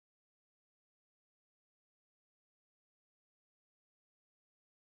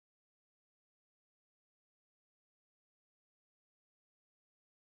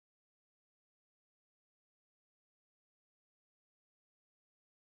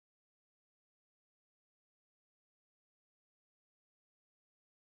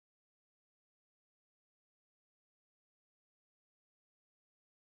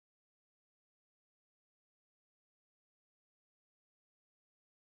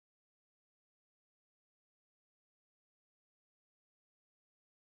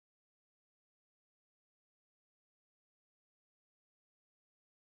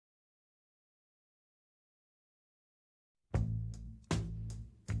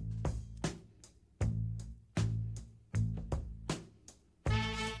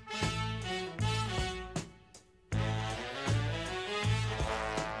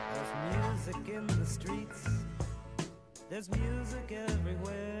streets, there's music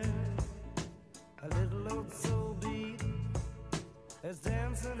everywhere. A little old soul beat, there's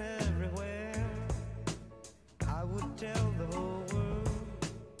dancing everywhere. I would tell the whole world,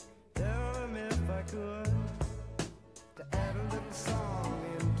 tell them if I could, to add a little song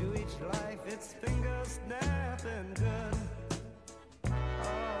into each life. It's finger snapping good.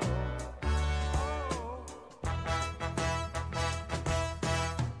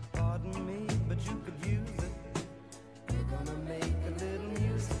 Pardon me, but you could use it. We're gonna make a little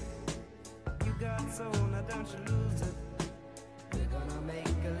music. You got soul, now don't you lose it. We're gonna make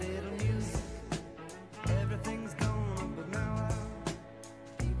a little music. Everything's gonna be mellow.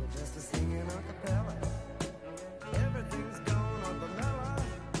 People just a singing a cappella. Everything's gonna be mellow.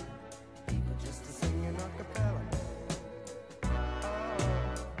 People just a singing a cappella.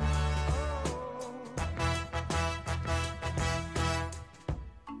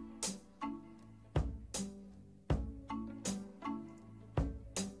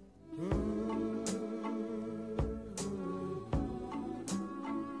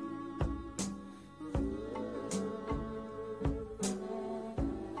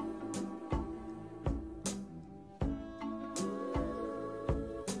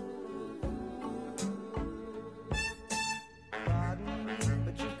 Pardon me,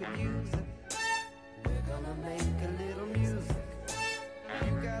 but you could use it. We're gonna make a little music.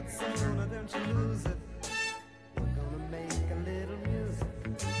 You got soul, now don't you lose it. We're gonna make a little music.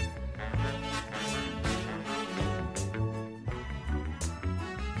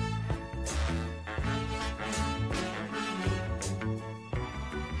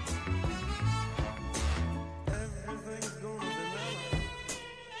 Everything's gonna be mellow.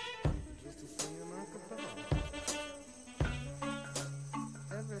 Just a singing a cappella.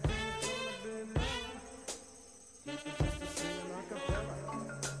 Everything's gonna be mellow. Just a singing a cappella.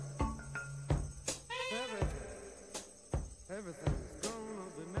 Everything's gonna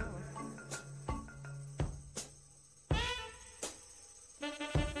be mellow.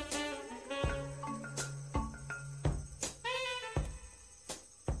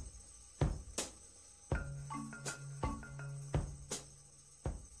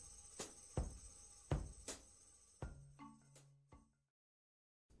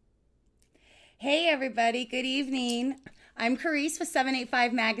 Hey everybody, good evening. I'm Carice with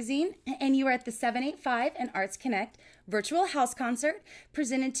 785 Magazine, and you are at the 785 and ArtsConnect Virtual House Concert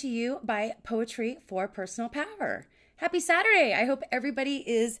presented to you by Poetry for Personal Power. Happy Saturday. I hope everybody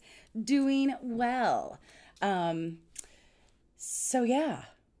is doing well. So yeah,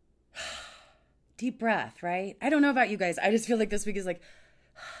 deep breath, right? I don't know about you guys. I just feel like this week is like,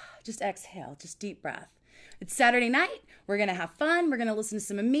 just exhale, just deep breath. It's Saturday night. We're going to have fun. We're going to listen to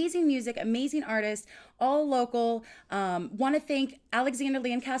some amazing music, amazing artists, all local. Want to thank Alexander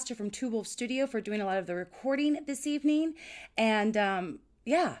Lancaster from Two Wolf Studio for doing a lot of the recording this evening. And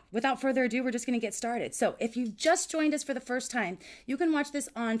yeah, without further ado, we're just going to get started. So if you've just joined us for the first time, you can watch this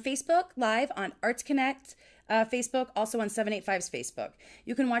on Facebook Live on ArtsConnect Facebook, also on 785's Facebook.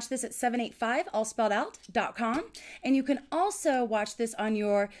 You can watch this at 785, all spelled out, .com. And you can also watch this on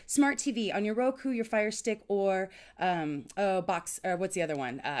your smart TV, on your Roku, your Fire Stick, or what's the other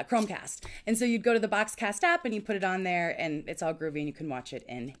one? Chromecast. And so you'd go to the Boxcast app and you put it on there and it's all groovy and you can watch it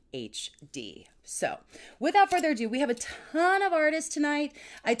in HD. So, without further ado, we have a ton of artists tonight.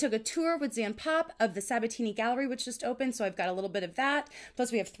 I took a tour with Zan Pop of the Sabatini Gallery, which just opened, so I've got a little bit of that.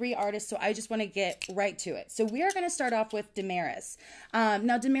 Plus, we have 3 artists, so I just want to get right to it. So, we are going to start off with Damaris.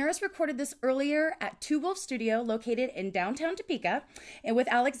 Now, Damaris recorded this earlier at Two Wolf Studio, located in downtown Topeka, and with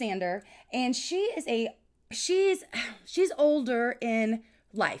Alexander. And she's older in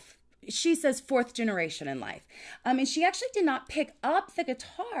life. She says 4th generation in life. And she actually did not pick up the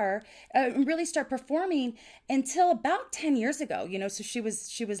guitar and really start performing until about 10 years ago, you know, so she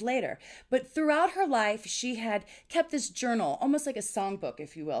was later. But throughout her life, she had kept this journal, almost like a songbook,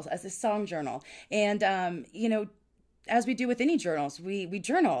 if you will, as a song journal. And, you know, as we do with any journals, we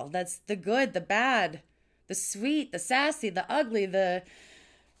journal. That's the good, the bad, the sweet, the sassy, the ugly, the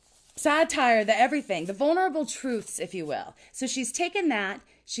satire, the everything, the vulnerable truths, if you will. So she's taken that.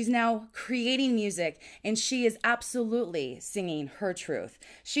 She's now creating music, and she is absolutely singing her truth.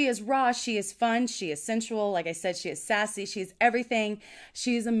 She is raw, she is fun, she is sensual. Like I said, she is sassy, she is everything.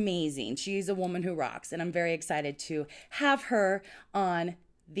 She is amazing. She's a woman who rocks, and I'm very excited to have her on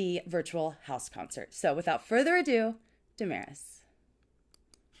the virtual house concert. So without further ado, Damaris.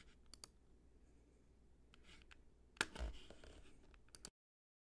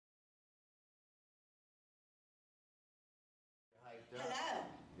 Hello.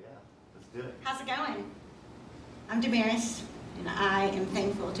 Yeah, let's do it. How's it going? I'm Damaris, and I am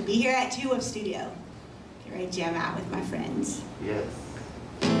thankful to be here at Two Wolf Studio. ready to jam out with my friends. Yes.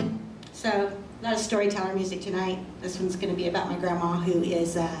 So, a lot of storyteller music tonight. This one's going to be about my grandma, who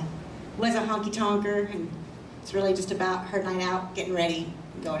was a honky tonker, and it's really just about her night out, getting ready,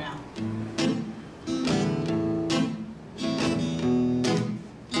 and going out.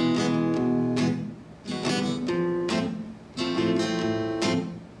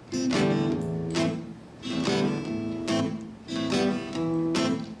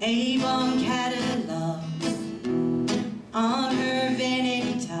 Avon catalogs on her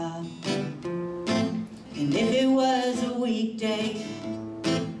vanity top, and if it was a weekday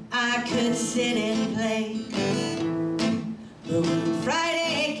I could sit and play. But when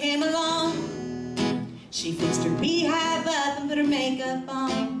Friday came along, she fixed her beehive up and put her makeup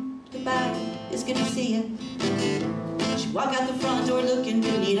on. Goodbye, it's good to see you. She walked out the front door looking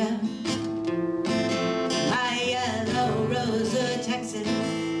bonita. My yellow rose of Texas,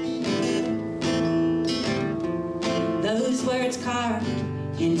 those words carved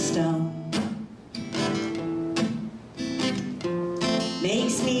in stone,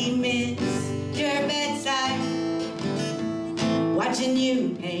 makes me miss your bedside, watching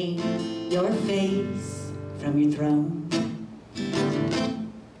you paint your face from your throne.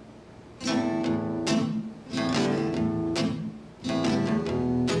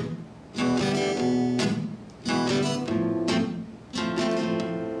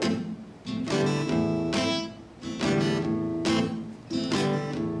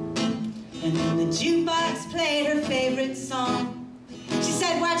 And then the jukebox played her favorite song. She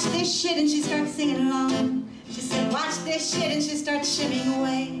said, watch this shit, and she started singing along. She said, watch this shit, and she started shimmying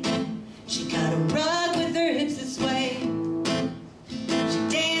away. She got a rug with her hips this way. She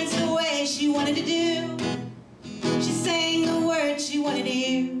danced the way she wanted to do. She sang the words she wanted to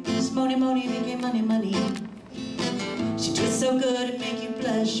use. Money, money became money, money. She twists so good it make you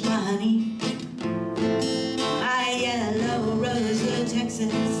blush, my honey. My yellow rose of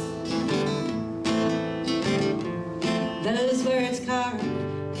Texas, those words carved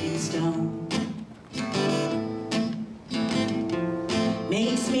in stone,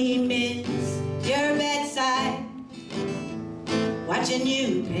 makes me miss your bedside, watching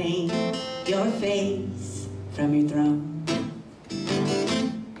you paint your face from your throne.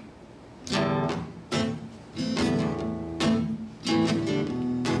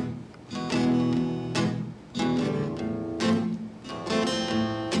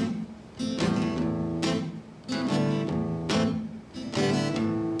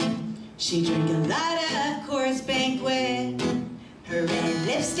 She drank a lot of Coors Banquet, her red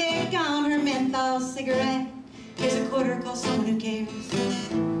lipstick on her menthol cigarette. Here's a quarter, call someone who cares.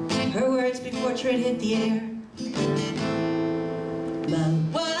 Her words before Trent hit the air. But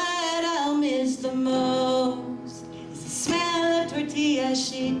what I'll miss the most is the smell of tortillas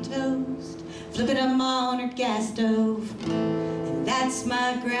she'd toast, flipping them on her gas stove. And that's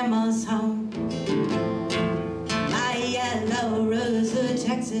my grandma's home, my yellow rose of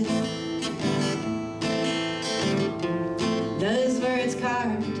Texas, those words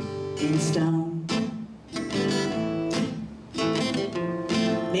carved in stone,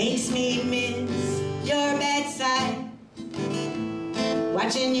 makes me miss your bedside,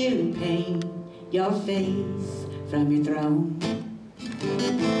 watching you paint your face from your throne,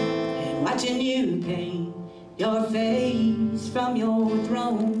 and watching you paint your face from your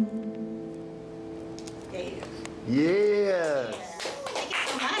throne. There you go. Yes. Thank you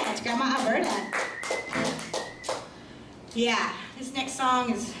so much, Grandma Alberta. Yeah, this next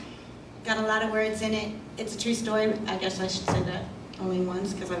song has got a lot of words in it. It's a true story. I guess I should say that only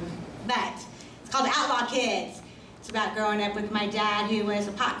once because of that. It's called Outlaw Kids. It's about growing up with my dad, who was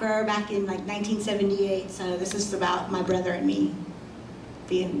a pot grower back in like 1978. So this is about my brother and me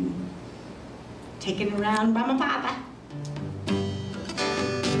being taken around by my papa.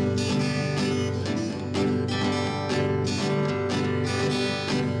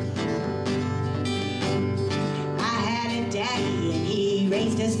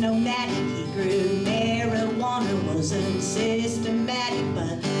 Raised us nomadic, he grew marijuana, wasn't systematic,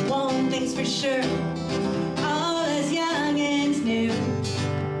 but one thing's for sure, all us youngins knew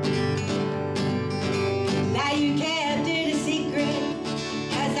that you kept it a secret,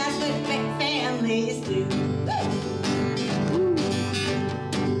 'cause that's what families do.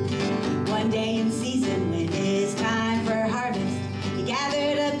 One day in season, when it's time for harvest, he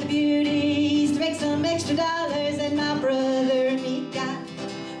gathered up the beauties to make some extra dollars, and my brother and me got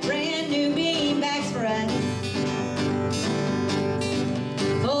brand new beanbags for us,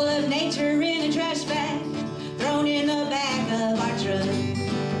 full of nature in a trash bag.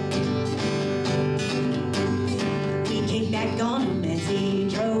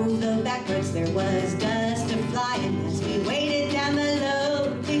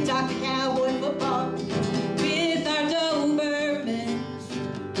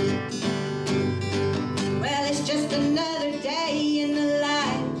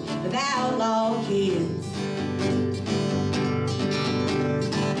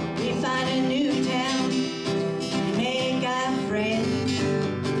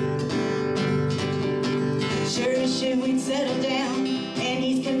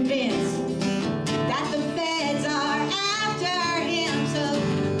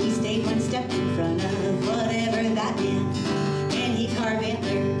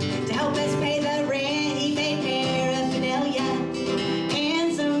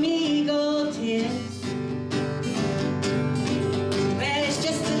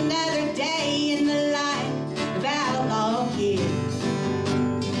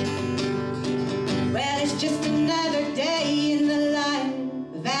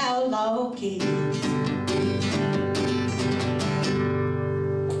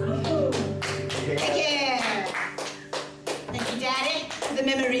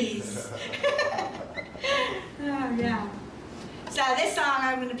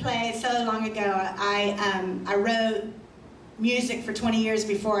 ago. I wrote music for 20 years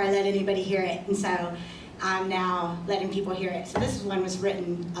before I let anybody hear it, and so I'm now letting people hear it. So this one was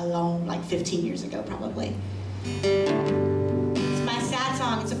written alone like 15 years ago, probably. It's my sad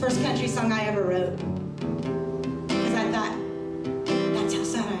song. It's the first country song I ever wrote. Because I thought, that's how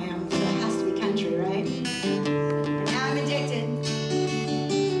sad I am, so it has to be country, right? Now I'm addicted.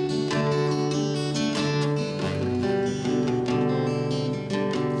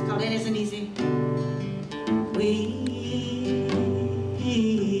 It's called It Isn't Easy.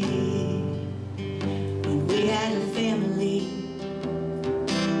 When we had a family,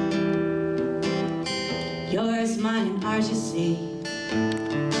 yours, mine, and ours, you see,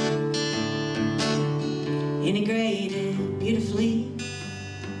 integrated beautifully.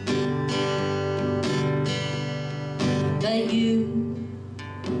 But you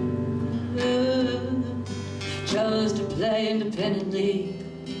chose to play independently.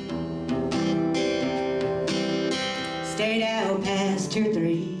 Stayed out past tier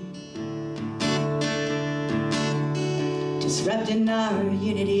 3, disrupting our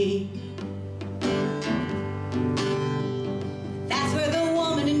unity. That's where the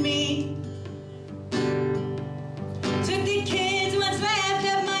woman in me took the kids, what's left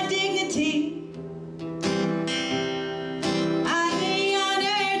of my dignity. I'm the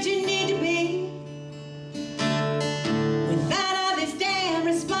honored you need to be, without all this damn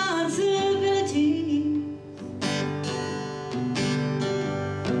responsibility.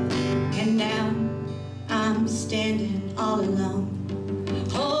 And now I'm standing all alone,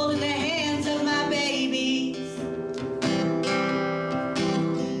 holding the hands of my babies,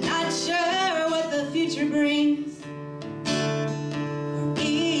 not sure what the future brings, or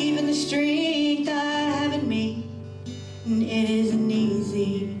even the strength I have in me. And it isn't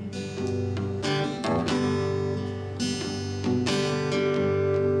easy.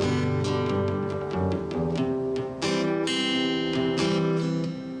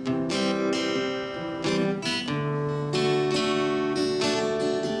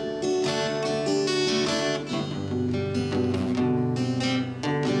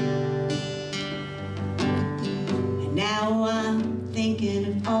 Now I'm thinking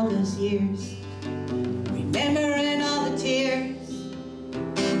of all those years, remembering all the tears,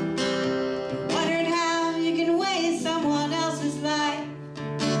 wondering how you can waste someone else's life,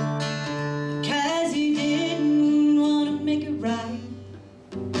 'cause you didn't want to make it right.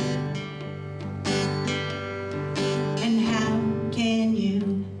 And how can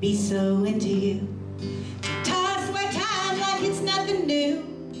you be so into you, toss away time like it's nothing new?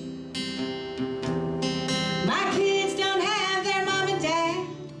 My kids don't have their mom and dad,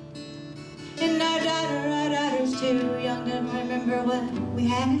 and our daughter's too young to remember what we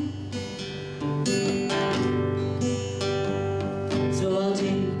had. So I'll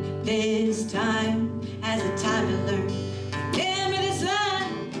take this time as a time to learn. Remember the sun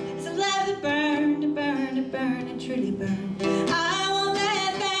is a love that burn, to burn, to burn, and truly burn. I won't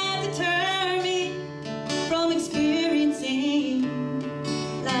let that deter me from experiencing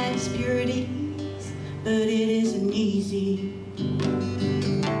life's purity. But it isn't easy.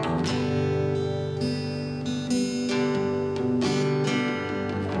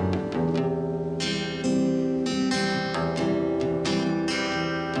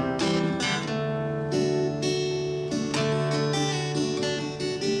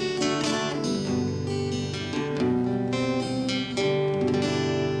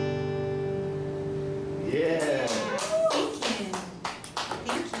 Yeah. Thank you.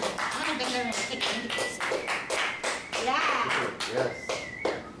 Thank you. I don't think they're going to take into this. Yeah. Yes.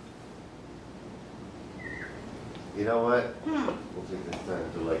 You know what? We'll take this time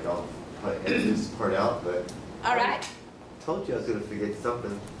to like, I'll edit this part out, but All right. I told you I was gonna forget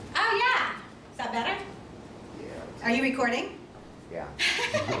something. Oh, yeah. Is that better? Yeah. Are you recording? Yeah.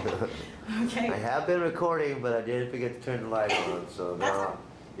 Okay. I have been recording, but I did forget to turn the light on, so That's now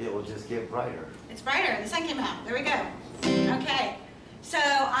it will just get brighter. It's brighter. The sun came out. There we go. Okay. So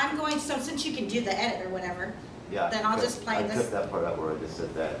I'm going, so since you can do the edit or whatever, Yeah. then I'll just play I this. cut that part out where I just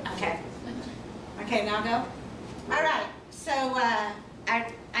said that. Okay. Okay, now go. All right. So I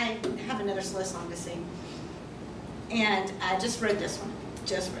have another slow song to sing. And I just wrote this one.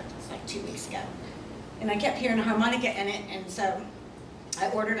 Just wrote this like 2 weeks ago. And I kept hearing a harmonica in it, and so I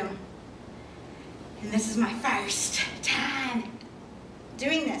ordered them. And this is my first time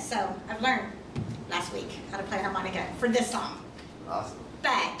doing this. So I've learned last week how to play harmonica for this song. Awesome.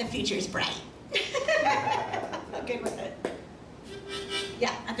 But the future is bright. I'm good with it.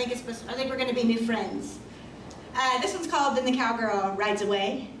 Yeah, I think we're going to be new friends. This one's called "Then the Cowgirl Rides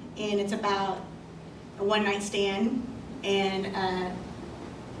Away," and it's about a one-night stand and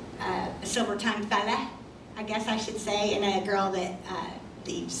a silver-tongued fella, I guess I should say, and a girl that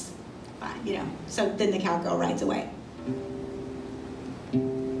leaves, you know. So then the cowgirl rides away.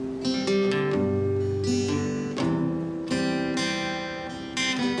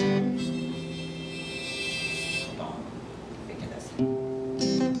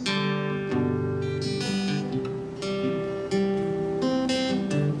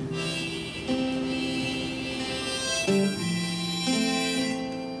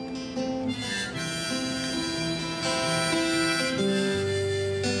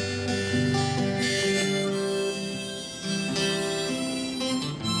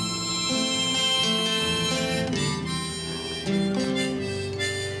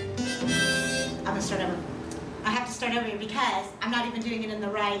 Because I'm not even doing it in the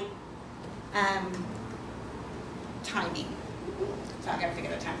right timing. So I gotta figure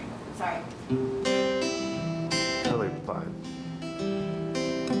the timing. Sorry. Totally fine.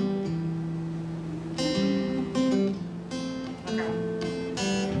 Okay.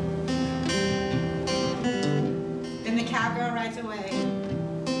 Then the cowgirl rides away.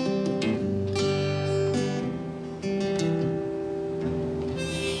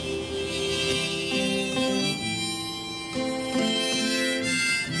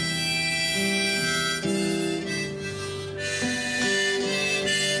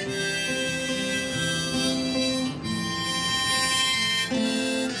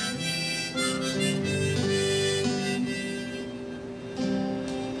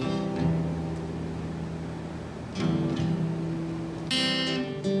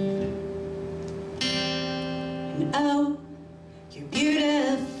 Oh, your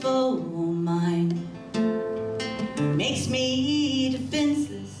beautiful mind makes me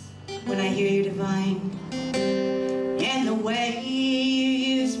defenseless when I hear you divine. And the way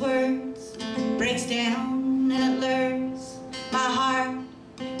you use words breaks down and it lures my heart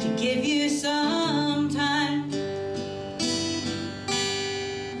to give you some time.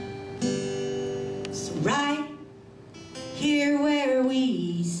 So right here where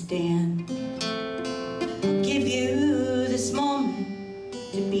we stand, give you this moment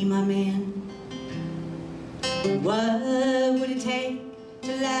to be my man. What would it take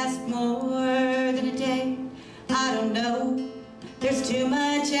to last more than a day? I don't know, there's too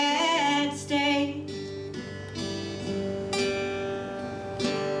much at stake.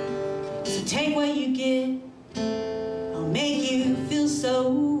 So take what you get, I'll make you feel so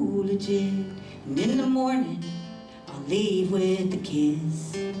legit. And in the morning, I'll leave with the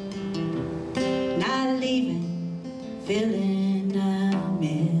kiss. Not leaving, feeling a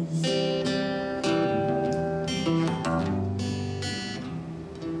miss.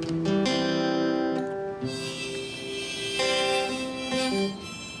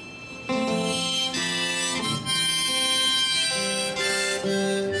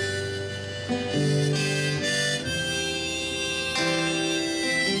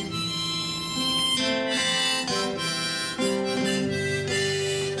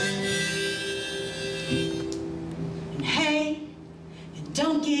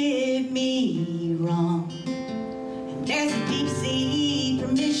 Don't get me wrong, and there's a deep-sea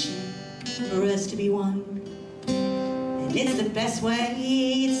permission for us to be one. And it's the best way,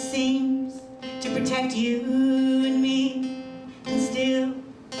 it seems, to protect you and me, and still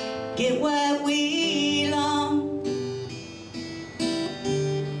get what we long.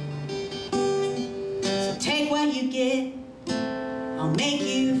 So take what you get, I'll make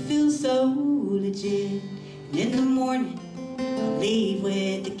you feel so legit. And in the morning, I'll leave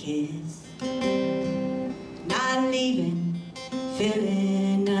with the kiss. Not leaving,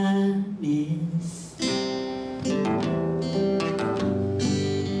 feeling a miss.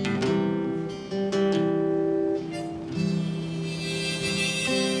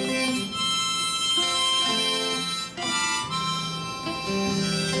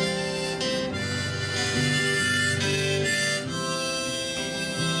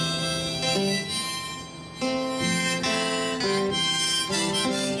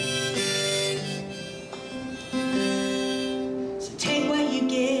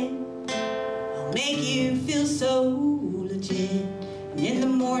 Make you feel so legit. And in the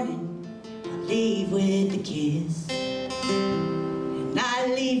morning, I'll leave with a kiss. And not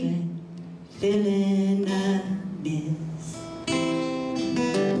leaving, feeling a miss.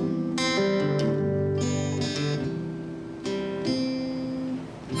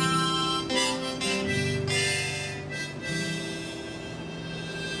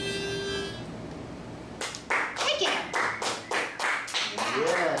 Thank you.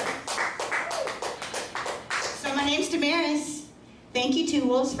 Yeah. My name's Damaris. Thank you, Two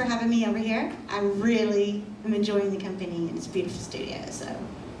Wolves, for having me over here. I really am enjoying the company, and it's a beautiful studio, so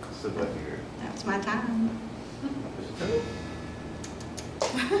So glad to hear it. That's my time. Was it time?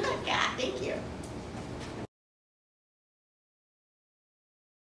 God, thank you.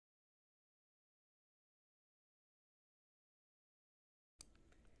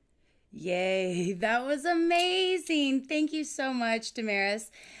 Yay, that was amazing. Thank you so much,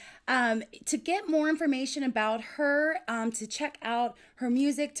 Damaris. To get more information about her, to check out her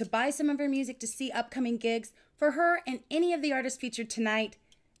music, to buy some of her music, to see upcoming gigs for her and any of the artists featured tonight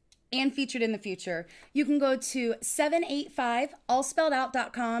and featured in the future, you can go to 785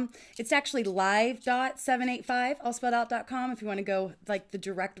 allspelledout.com. It's actually live.785 allspelledout.com if you want to go like the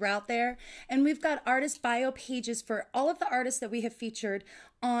direct route there. And we've got artist bio pages for all of the artists that we have featured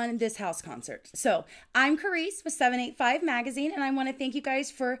on this house concert. So I'm Carice with 785 Magazine, and I want to thank you guys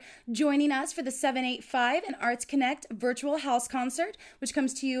for joining us for the 785 and ArtsConnect virtual house concert, which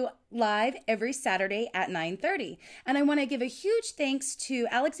comes to you live every Saturday at 9:30. And I want to give a huge thanks to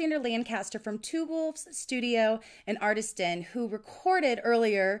Alexander Lancaster from Two Wolves Studio and Artist Den, who recorded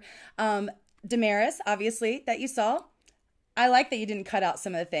earlier Damaris, obviously, that you saw. I like that you didn't cut out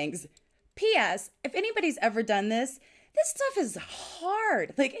some of the things. P.S. If anybody's ever done this stuff is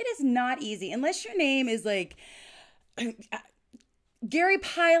hard. Like, it is not easy unless your name is like Gary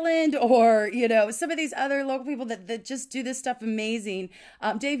Pyland or, you know, some of these other local people that just do this stuff amazing.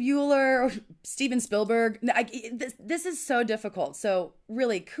 Dave Euler or Steven Spielberg. This is so difficult. So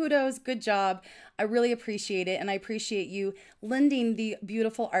really, kudos, good job. I really appreciate it. And I appreciate you lending the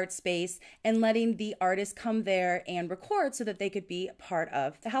beautiful art space and letting the artists come there and record so that they could be part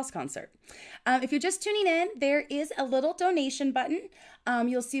of the house concert. If you're just tuning in, there is a little donation button.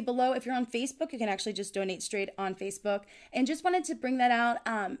 You'll see below. If you're on Facebook, you can actually just donate straight on Facebook. And just wanted to bring that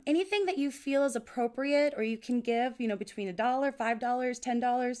out. Anything that you feel is appropriate or you can give, you know, between $1, $5,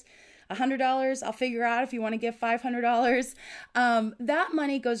 $10, $100, I'll figure out if you want to give $500. That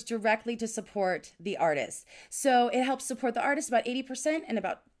money goes directly to support the artist. So it helps support the artist about 80% and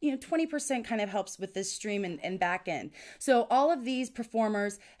about 20% kind of helps with this stream and back end. So all of these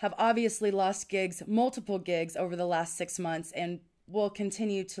performers have obviously lost gigs, multiple gigs over the last 6 months, and will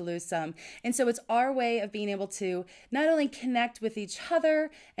continue to lose some. And so it's our way of being able to not only connect with each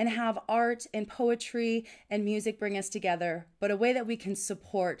other and have art and poetry and music bring us together, but a way that we can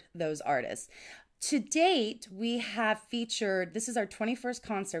support those artists. To date, we have featured, this is our 21st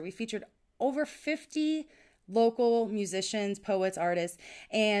concert, we featured over 50 local musicians, poets, artists,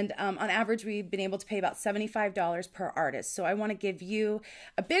 and on average, we've been able to pay about $75 per artist. So I want to give you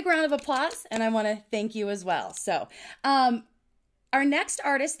a big round of applause, and I want to thank you as well. So, our next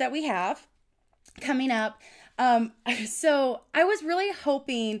artist that we have coming up, so I was really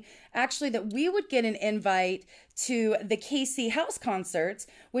hoping actually that we would get an invite to the KC House Concerts,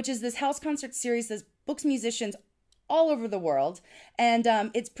 which is this house concert series that books musicians all over the world, and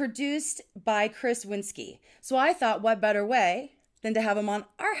it's produced by Chris Winsky. So I thought, what better way than to have him on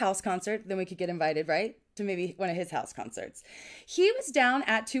our house concert than we could get invited, right? To maybe one of his house concerts. He was down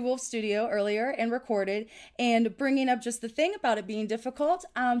at Two Wolves Studio earlier and recorded, and bringing up just the thing about it being difficult,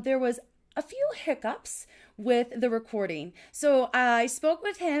 there was a few hiccups with the recording. So I spoke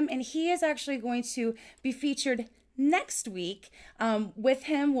with him, and he is actually going to be featured next week. With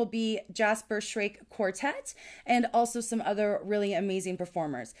him will be Jasper Shrake Quartet and also some other really amazing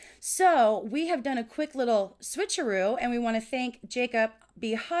performers. So we have done a quick little switcheroo, and we want to thank Jacob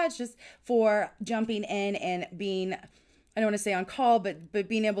B. Hodges for jumping in and being, I don't want to say on call, but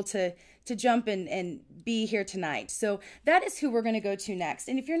being able to jump and be here tonight. So that is who we're going to go to next.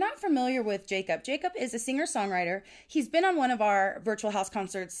 And if you're not familiar with Jacob, Jacob is a singer-songwriter. He's been on one of our virtual house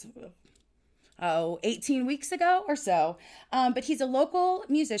concerts 18 weeks ago or so. But he's a local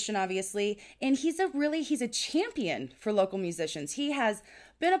musician, obviously, and he's a champion for local musicians. He has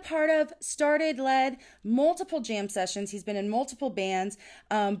been a part of, started, led multiple jam sessions. He's been in multiple bands,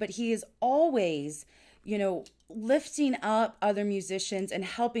 but he is always, lifting up other musicians and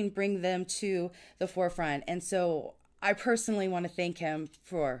helping bring them to the forefront. And so I personally want to thank him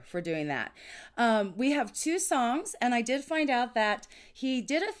for doing that. We have 2 songs, and I did find out that he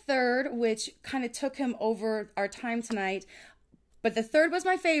did a third, which kind of took him over our time tonight. But the third was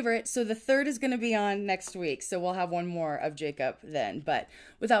my favorite, so the third is going to be on next week. So we'll have one more of Jacob then. But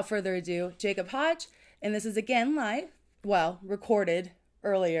without further ado, Jacob Hodge, and this is again live, recorded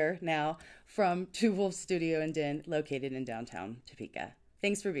earlier now from Two Wolves Studio and Den, located in downtown Topeka.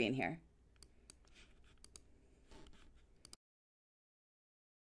 Thanks for being here.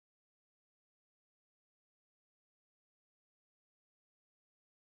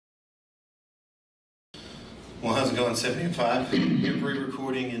 Well, how's it going, 785? You're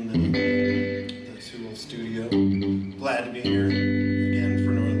re-recording in the Two Wolves Studio. Glad to be here again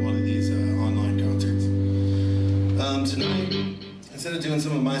for another one of instead of doing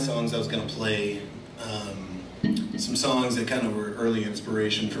some of my songs, I was going to play some songs that kind of were early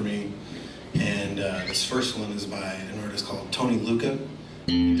inspiration for me. And this first one is by an artist called Tony Luca.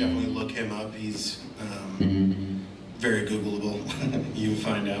 You definitely look him up. He's very Googleable. You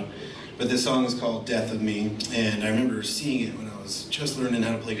find out. But this song is called Death of Me, and I remember seeing it when I was just learning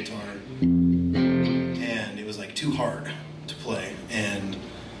how to play guitar, and it was like too hard to play. And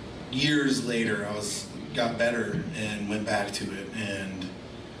years later, got better and went back to it, and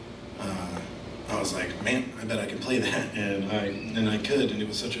I was like, man, I bet I can play that, and I could, and it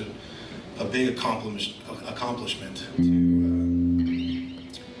was such a big accomplishment to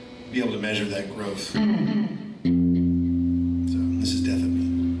be able to measure that growth. So this is Death of Me.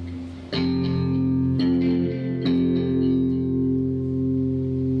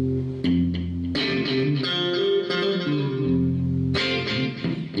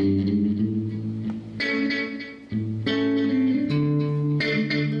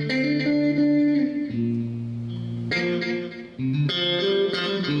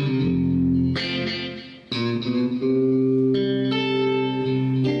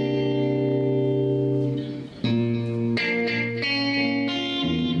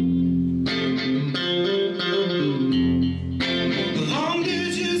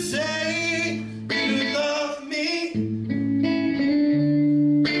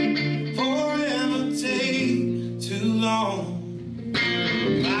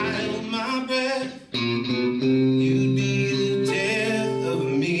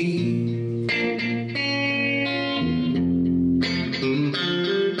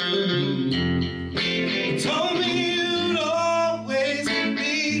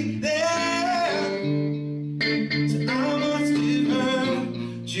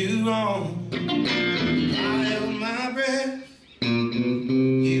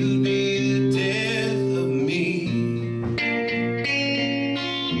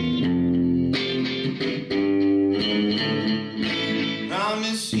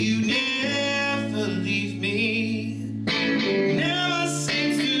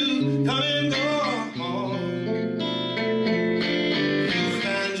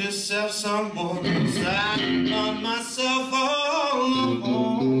 Someone who's lying on myself all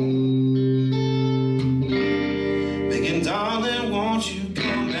alone, begging, darling, won't you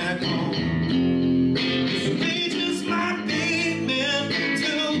come back home? 'Cause we just might be meant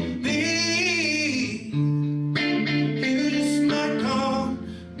to be. You just might come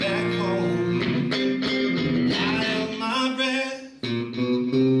back home. I held my breath,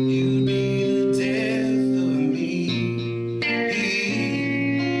 you'd be the death of me.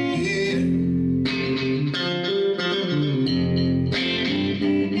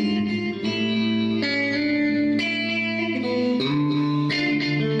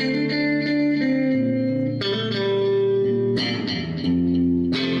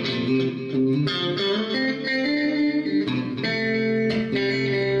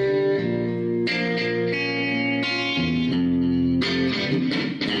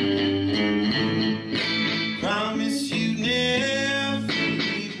 Promise you never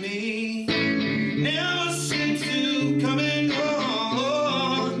leave me, never seem to come and go.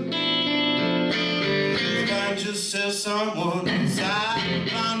 You find yourself someone else, I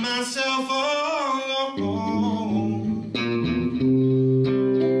find myself all alone,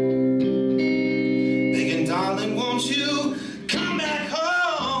 begging, darling, won't you come back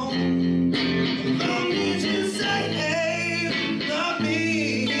home? As long as you say, hey, love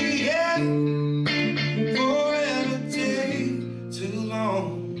me, yeah.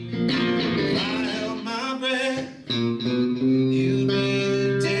 I held my breath, you'd be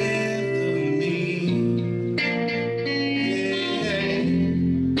the death of me. Yeah.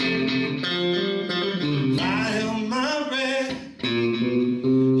 I held my breath,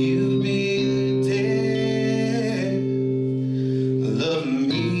 you'd be the death of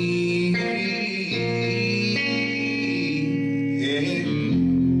me. Yeah.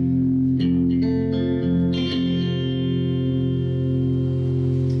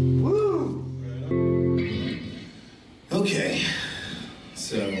 Okay,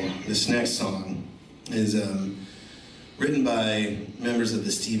 so this next song is written by members of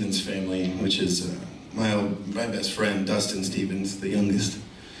the Stevens family, which is my best friend, Dustin Stevens, the youngest,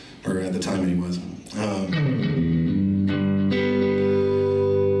 or at the time he was.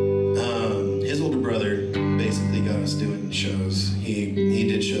 His older brother basically got us doing shows. He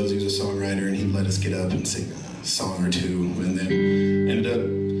did shows, he was a songwriter, and he'd let us get up and sing a song or two, and then ended up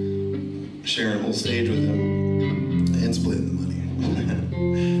sharing a whole stage with him and splitting the money.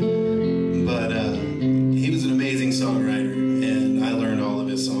 But he was an amazing songwriter, and I learned all of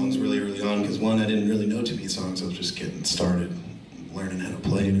his songs really early on, because one, I didn't really know too many songs, I was just getting started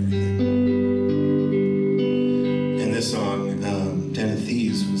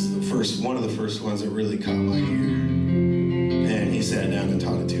really caught my ear. And he sat down and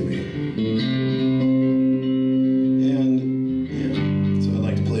taught it to me. And yeah, so I'd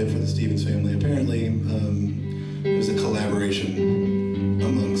like to play it for the Stevens family. Apparently, it was a collaboration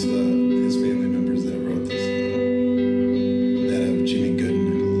amongst his family members that wrote this. That of Jimmy Gooden,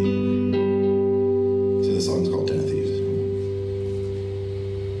 I believe. So the song's called Ten of Thieves.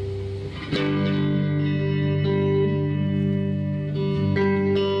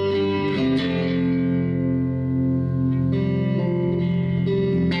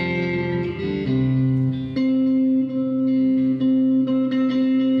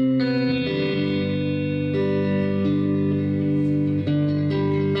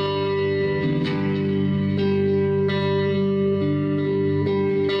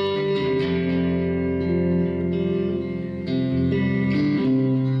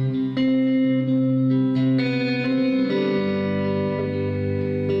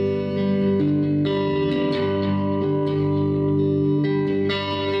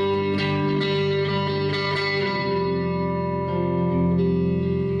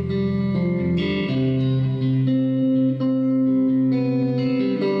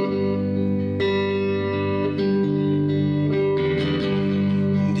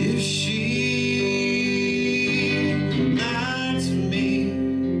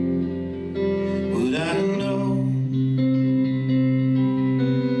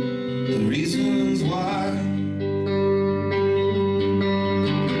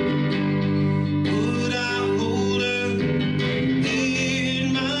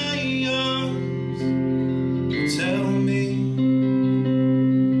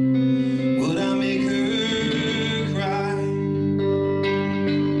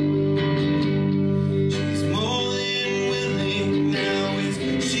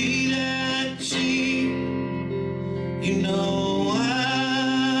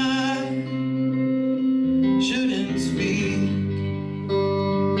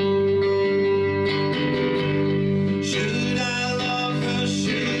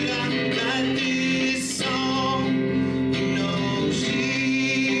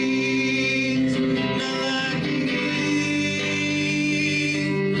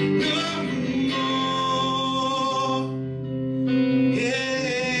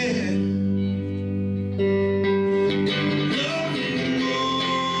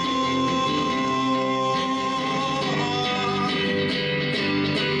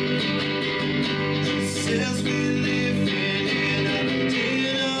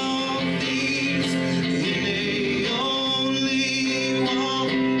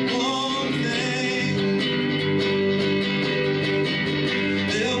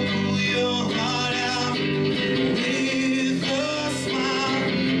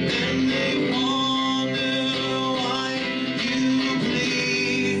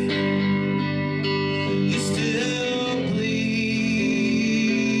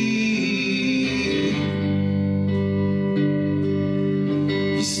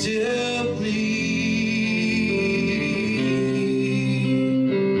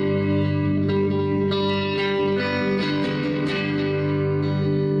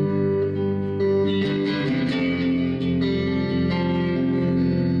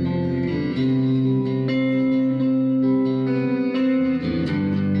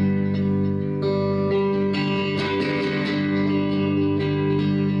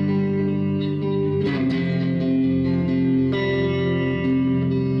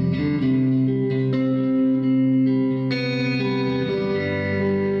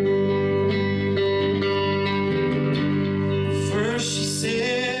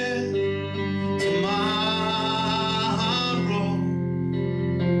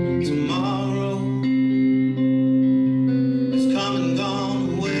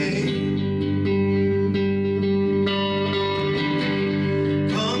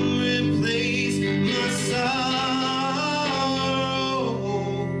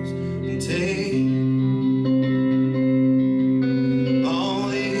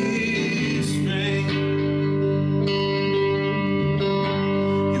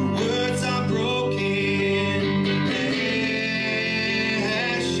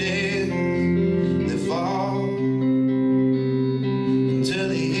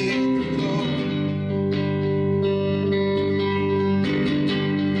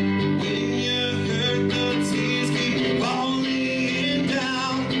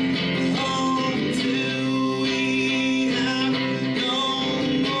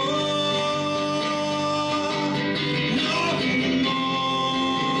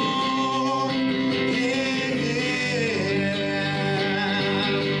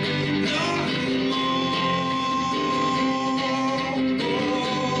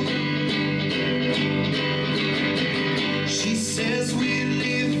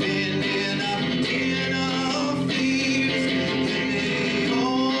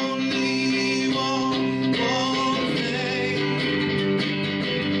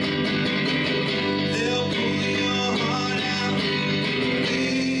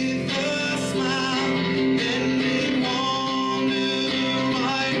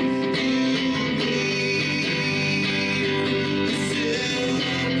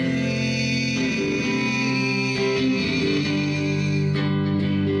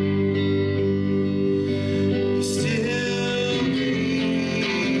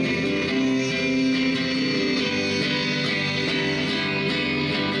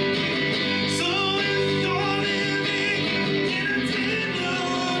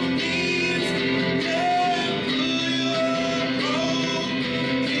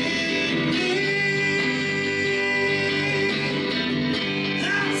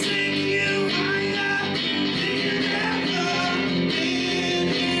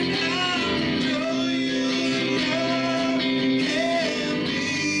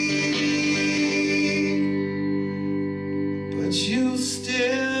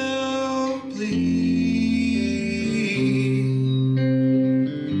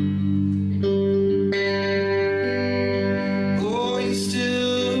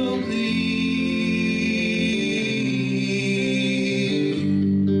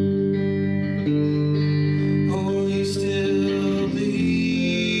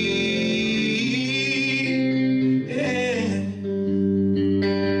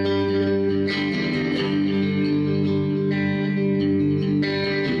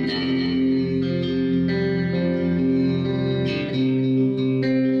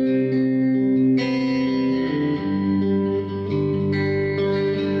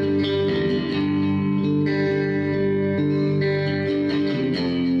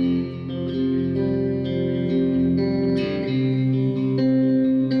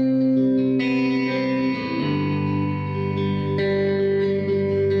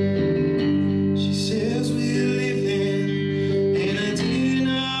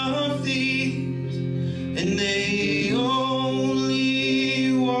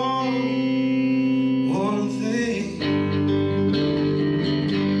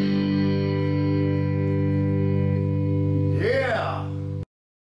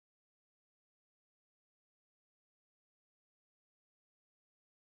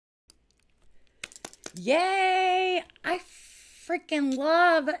 Yay! I freaking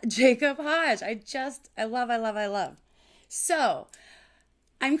love Jacob Hodge. I love. So,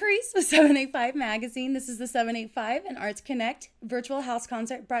 I'm Carice with 785 Magazine. This is the 785 and ArtsConnect virtual house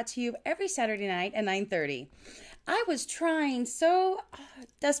concert brought to you every Saturday night at 9:30. I was trying so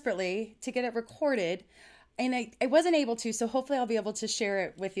desperately to get it recorded, and I wasn't able to, so hopefully I'll be able to share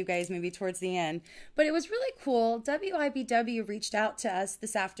it with you guys maybe towards the end. But it was really cool. WIBW reached out to us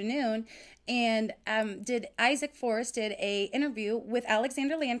this afternoon, and Isaac Forrest did a interview with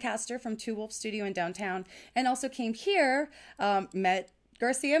Alexander Lancaster from Two Wolf Studio in downtown, and also came here, met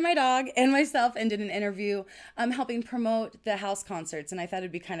Garcia, my dog, and myself, and did an interview helping promote the house concerts. And I thought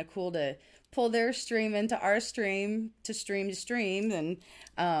it'd be kind of cool to pull their stream into our stream, and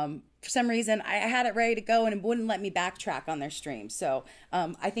for some reason I had it ready to go and it wouldn't let me backtrack on their stream. So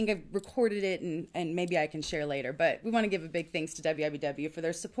I think I've recorded it and maybe I can share later. But we want to give a big thanks to WIBW for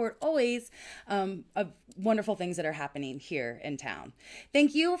their support always of wonderful things that are happening here in town.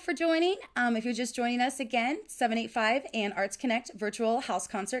 Thank you for joining. If you're just joining us again, 785 and ArtsConnect virtual house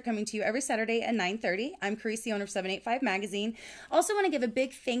concert coming to you every Saturday at 9:30. I'm Carice, the owner of 785 Magazine. Also want to give a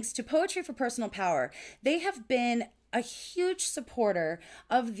big thanks to Poetry for Personal Power. They have been a huge supporter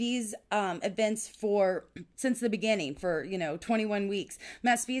of these events since the beginning, for 21 weeks.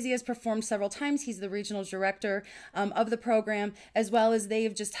 Matt Spezia has performed several times. He's the regional director of the program, as well as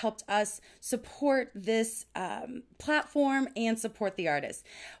they've just helped us support this platform and support the artists.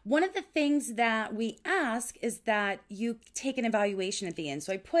 One of the things that we ask is that you take an evaluation at the end.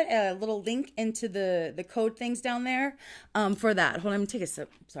 So I put a little link into the code things down there for that. Hold on, I'm gonna take a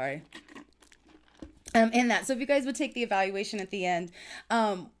sip. Sorry. In that. So if you guys would take the evaluation at the end,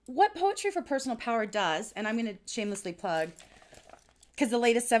 what Poetry for Personal Power does, and I'm going to shamelessly plug, because the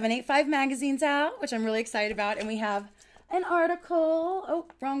latest 785 magazine's out, which I'm really excited about, and we have an article,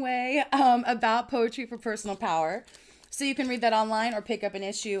 about Poetry for Personal Power. So you can read that online or pick up an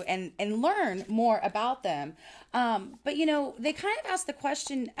issue and learn more about them. But, they kind of ask the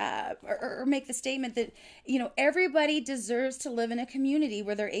question or make the statement that, everybody deserves to live in a community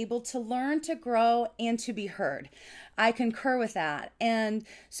where they're able to learn, to grow, and to be heard. I concur with that. And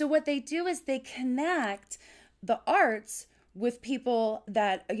so what they do is they connect the arts with people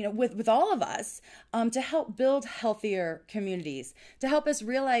that, with all of us, to help build healthier communities, to help us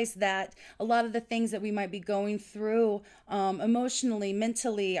realize that a lot of the things that we might be going through emotionally,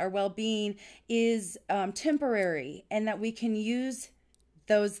 mentally, our well-being is temporary, and that we can use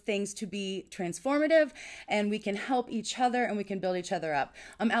those things to be transformative, and we can help each other and we can build each other up.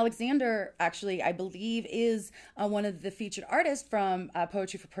 Alexander, actually, I believe, is one of the featured artists from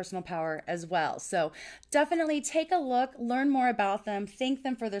Poetry for Personal Power as well. So definitely take a look, learn more about them, thank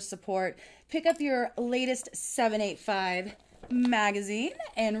them for their support, pick up your latest 785 magazine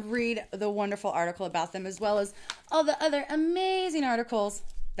and read the wonderful article about them, as well as all the other amazing articles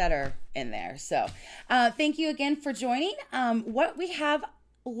that are in there. So thank you again for joining. What we have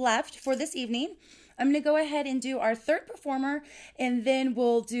left for this evening, I'm going to go ahead and do our third performer, and then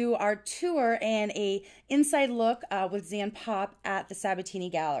we'll do our tour and a inside look with Zan Pop at the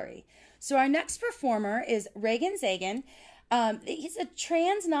Sabatini Gallery. So our next performer is Reagan Zagan. He's a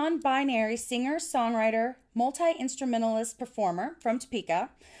trans non-binary singer, songwriter, multi-instrumentalist performer from Topeka.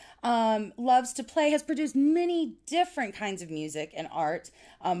 Loves to play, has produced many different kinds of music and art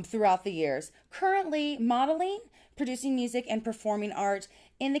throughout the years. Currently modeling, producing music, and performing art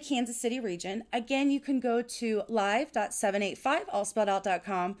in the Kansas City region. Again, you can go to live.785, all spelled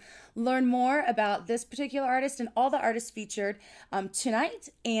out.com, learn more about this particular artist and all the artists featured tonight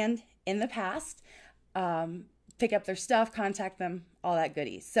and in the past. Pick up their stuff, contact them, all that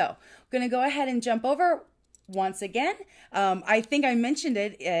goodies. So I'm going to go ahead and jump over once again. I think I mentioned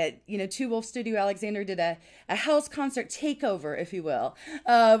it, Two Wolf Studio Alexander did a house concert takeover, if you will,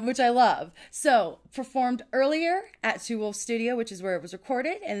 which I love. So performed earlier at Two Wolf Studio, which is where it was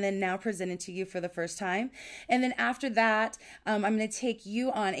recorded, and then now presented to you for the first time. And then after that, I'm going to take you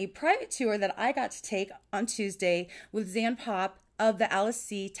on a private tour that I got to take on Tuesday with Zan Pop of the Alice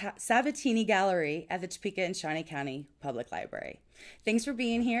C. Sabatini Gallery at the Topeka and Shawnee County Public Library. Thanks for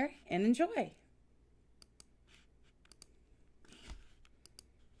being here, and enjoy.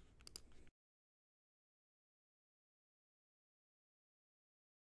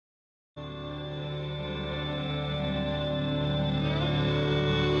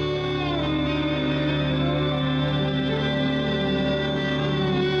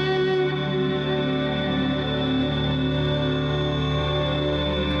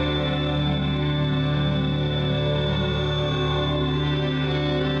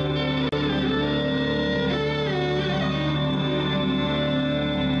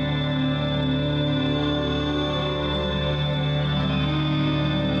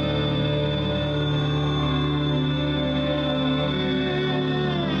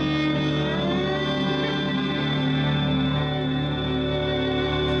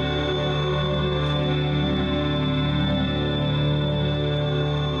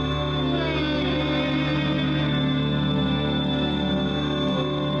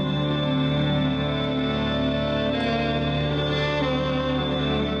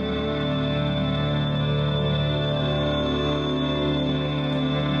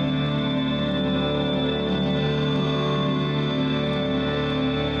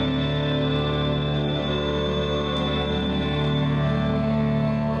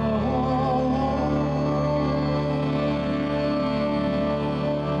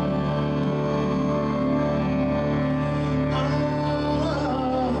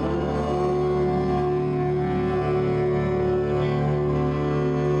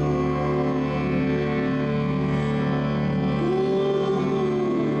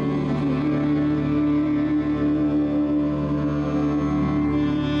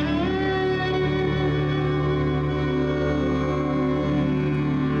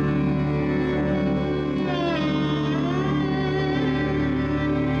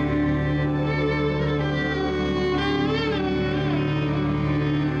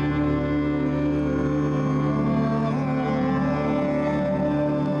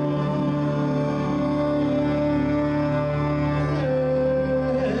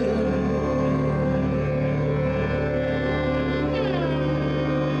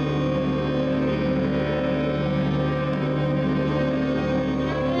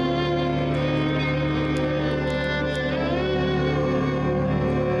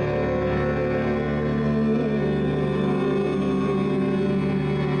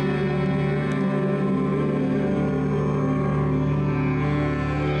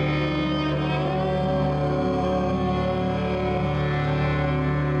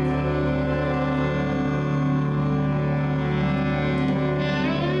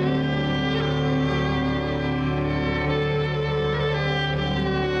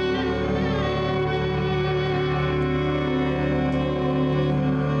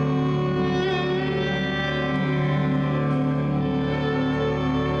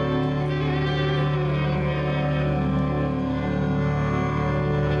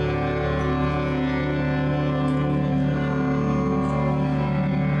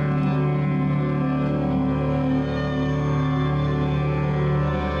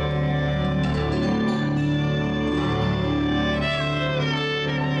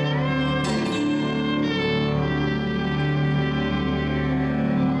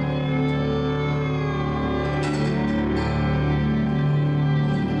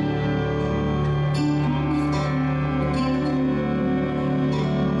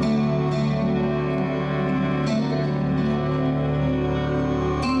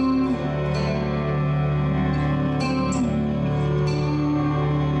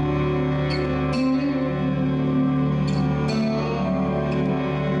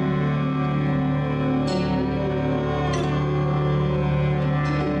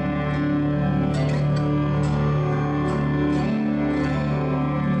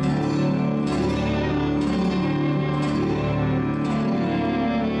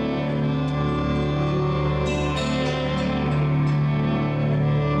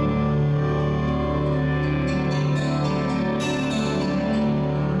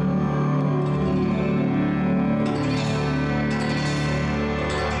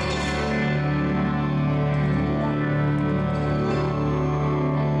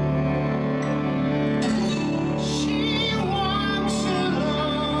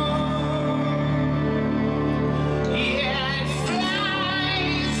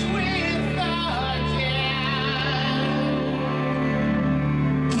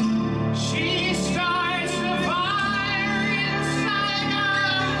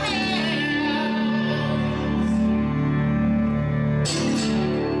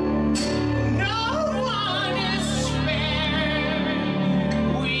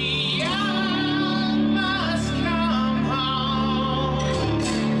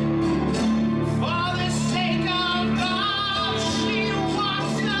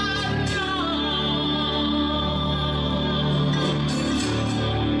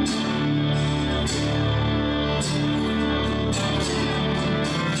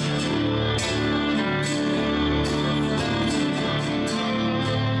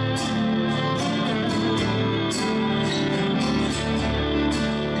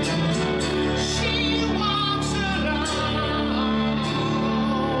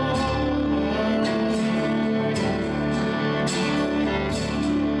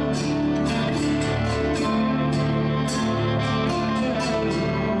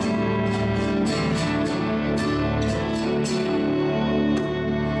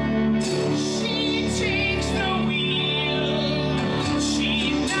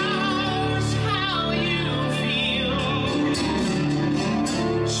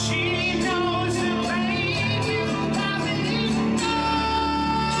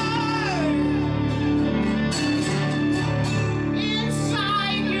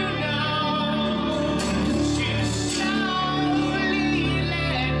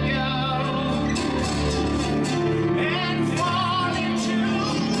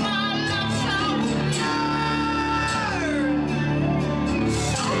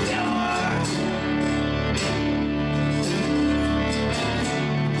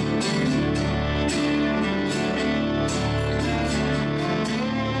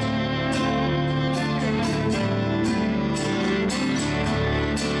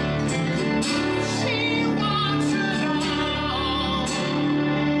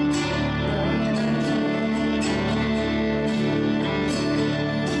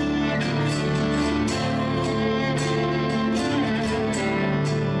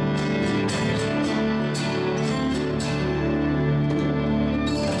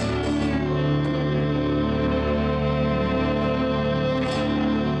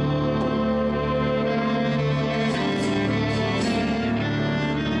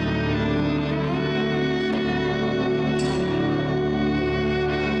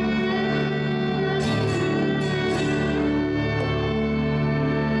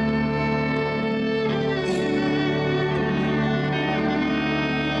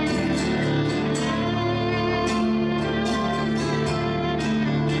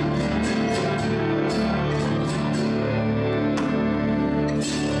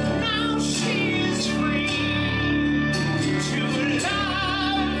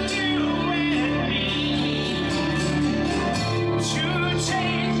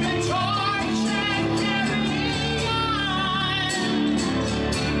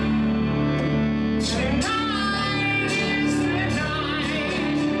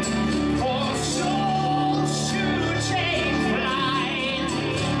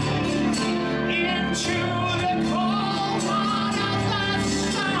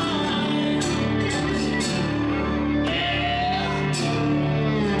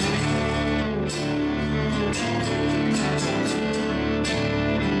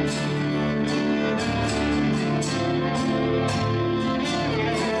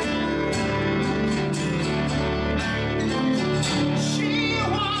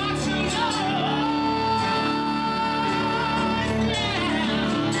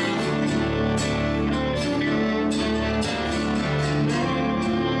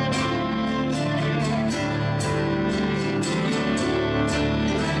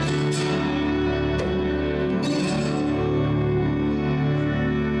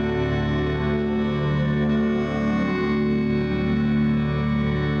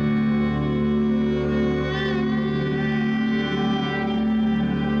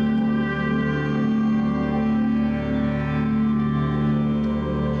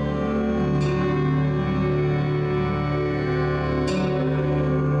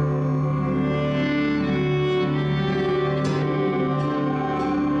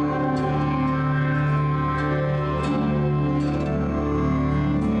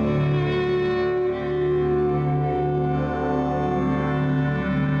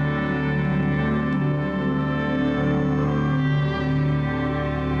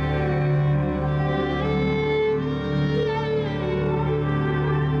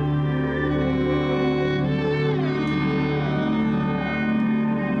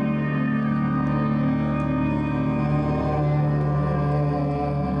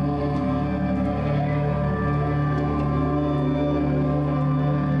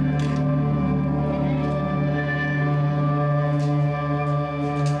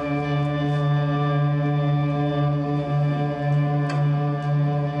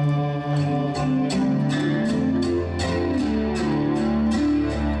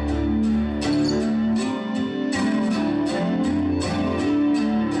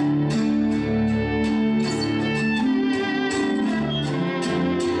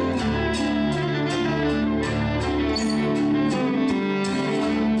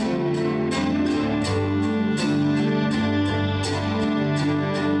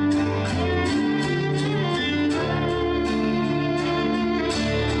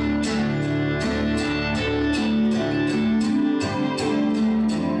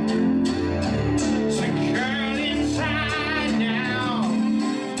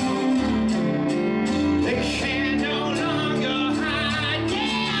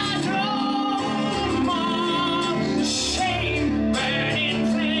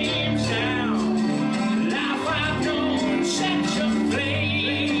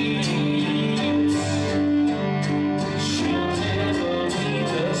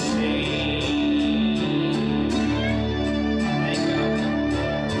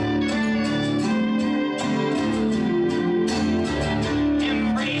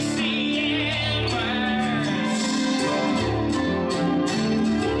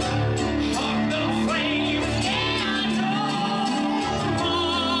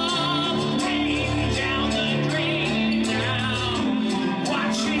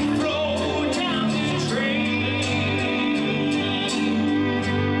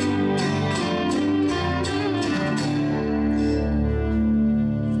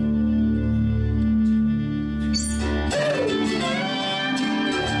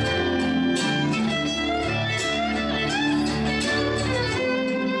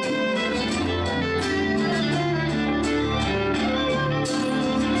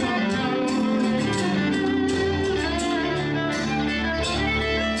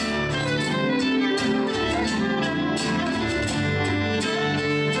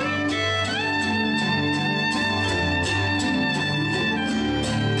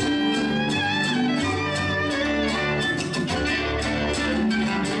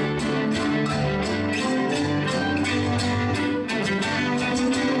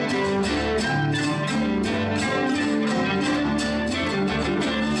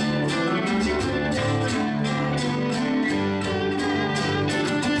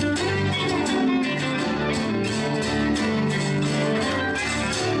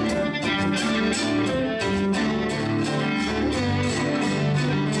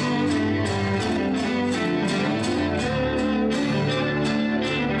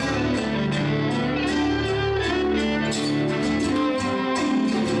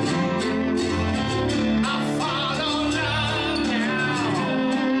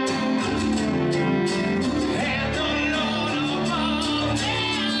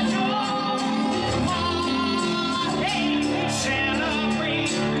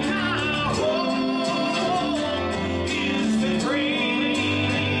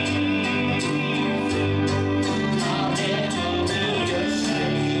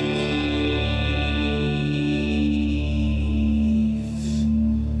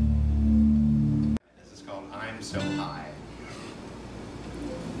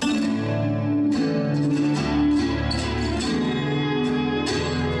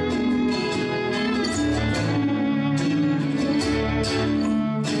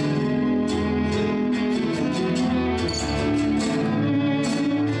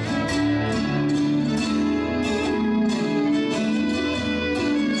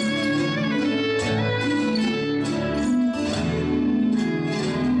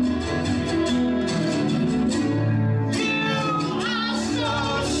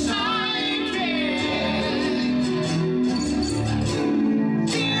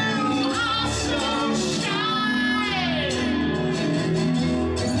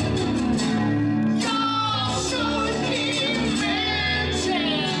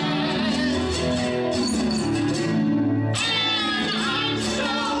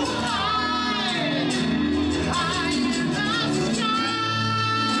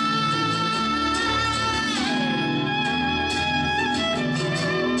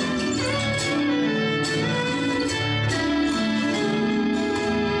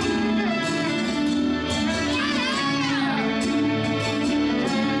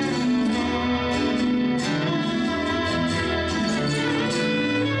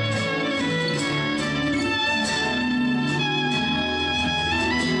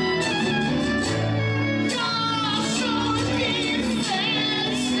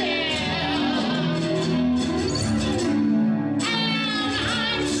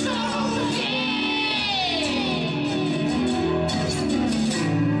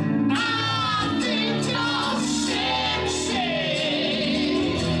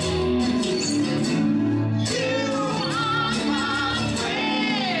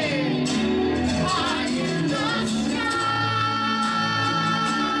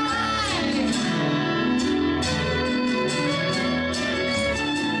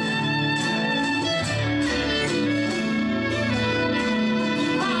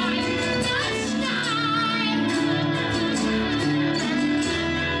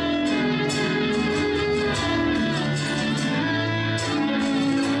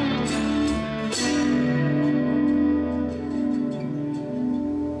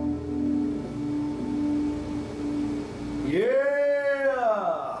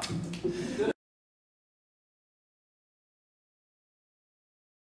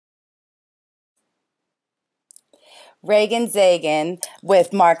 Reagan Zagan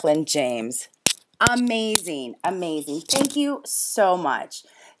with Markland James. Amazing, amazing. Thank you so much.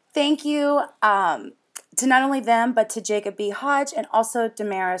 Thank you to not only them, but to Jacob B. Hodge and also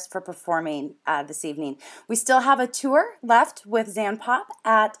Damaris for performing this evening. We still have a tour left with Zan Pop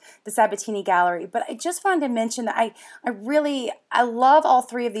at the Sabatini Gallery, but I just wanted to mention that I love all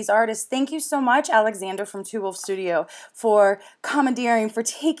three of these artists. Thank you so much, Alexander from Two Wolf Studio, for commandeering, for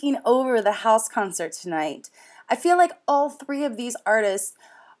taking over the house concert tonight. I feel like all three of these artists,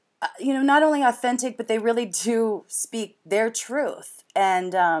 not only authentic, but they really do speak their truth.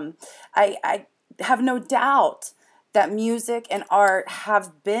 And I have no doubt that music and art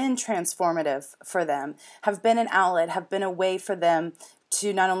have been transformative for them, have been an outlet, have been a way for them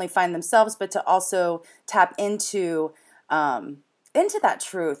to not only find themselves, but to also tap into that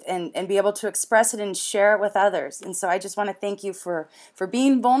truth and be able to express it and share it with others. And so I just want to thank you for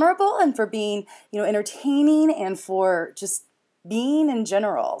being vulnerable and for being, entertaining and for just being in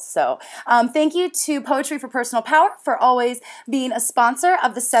general. So thank you to Poetry for Personal Power for always being a sponsor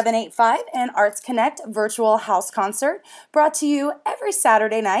of the 785 and ArtsConnect Virtual House Concert, brought to you every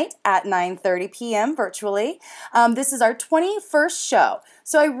Saturday night at 9:30 p.m. virtually. This is our 21st show.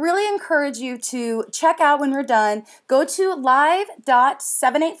 So I really encourage you to check out when we're done. Go to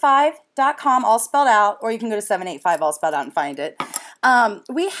live.785.com, all spelled out, or you can go to 785 all spelled out and find it.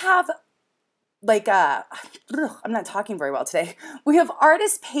 We have I'm not talking very well today. We have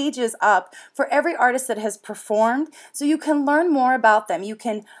artist pages up for every artist that has performed, so you can learn more about them. You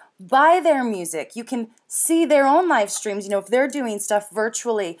can buy their music. You can see their own live streams. If they're doing stuff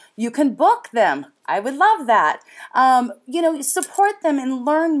virtually, you can book them. I would love that. Support them and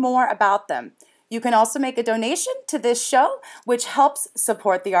learn more about them. You can also make a donation to this show, which helps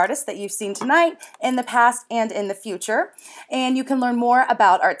support the artists that you've seen tonight, in the past, and in the future. And you can learn more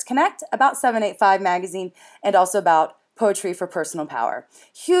about ArtsConnect, about 785 Magazine, and also about Poetry for Personal Power.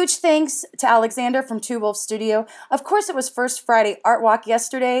 Huge thanks to Alexander from Two Wolf Studio. Of course, it was First Friday Art Walk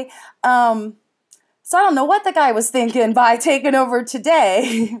yesterday. So I don't know what the guy was thinking by taking over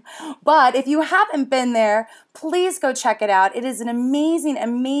today. But if you haven't been there, please go check it out. It is an amazing,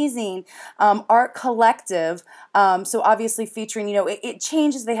 amazing art collective. So obviously featuring, it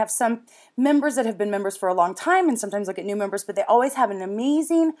changes. They have some members that have been members for a long time, and sometimes look at new members, but they always have an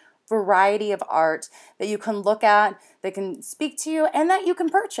amazing variety of art that you can look at, that can speak to you, and that you can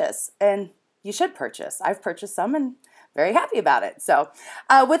purchase. And you should purchase. I've purchased some and very happy about it. So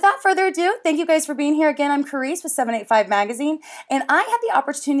without further ado, thank you guys for being here. Again, I'm Carice with 785 Magazine, and I had the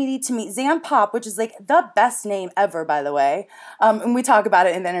opportunity to meet Zan Pop, which is like the best name ever, by the way, and we talk about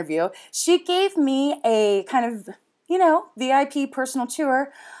it in the interview. She gave me a kind of, VIP personal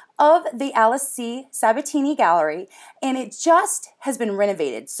tour of the Alice C. Sabatini Gallery, and it just has been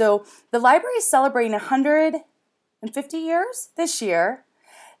renovated. So the library is celebrating 150 years this year.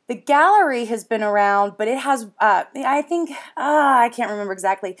 The gallery has been around, but it has, I can't remember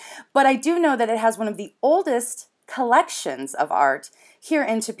exactly, but I do know that it has one of the oldest collections of art here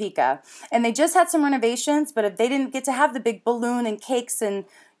in Topeka. And they just had some renovations, but they didn't get to have the big balloon and cakes and,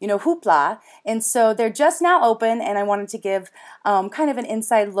 hoopla. And so they're just now open, and I wanted to give kind of an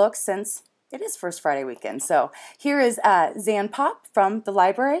inside look since it is First Friday weekend. So here is Zan Pop from the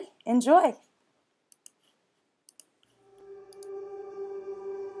library. Enjoy.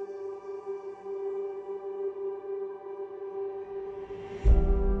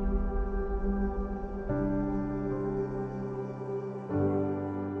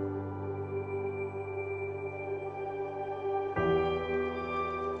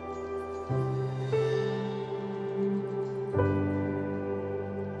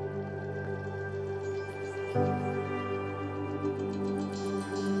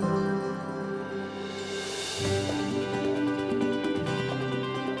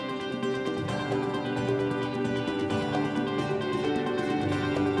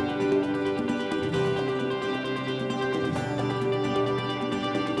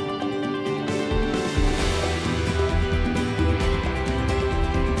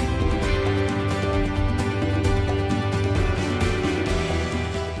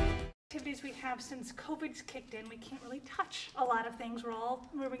 Since COVID's kicked in, we can't really touch a lot of things.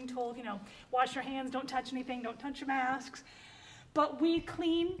 We're being told, wash your hands, don't touch anything, don't touch your masks. But we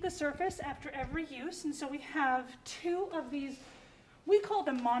clean the surface after every use, and so we have two of these, we call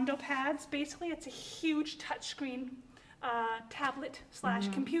them Mondo pads. Basically, it's a huge touchscreen tablet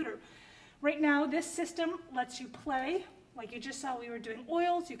 / computer. Right now, this system lets you play, like you just saw we were doing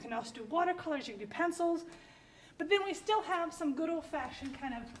oils. You can also do watercolors, you can do pencils. But then we still have some good old-fashioned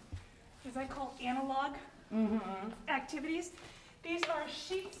kind of, as I call analog activities. These are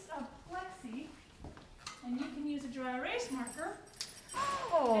sheets of plexi And you can use a dry erase marker.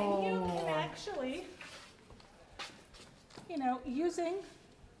 Oh. And you can actually, using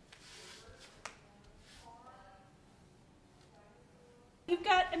you've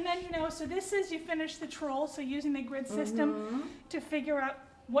got, and then, so this is, you finish the troll, so using the grid system to figure out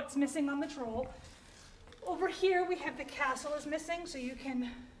what's missing on the troll. Over here we have the castle is missing, so you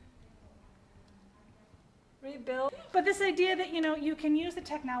can rebuild. But this idea that, you can use the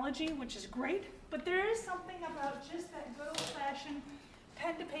technology, which is great, but there is something about just that good old-fashioned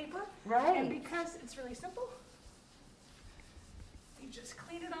pen to paper. Right. And because it's really simple, you just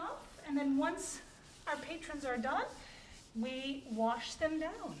clean it off, and then once our patrons are done, we wash them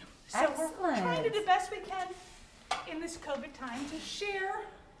down. So we're trying to do the best we can in this COVID time to share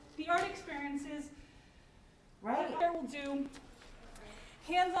the art experiences. Right. We'll do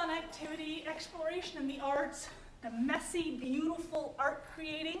hands-on activity, exploration in the arts, the messy, beautiful art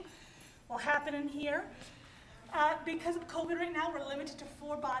creating will happen in here. Because of COVID right now, we're limited to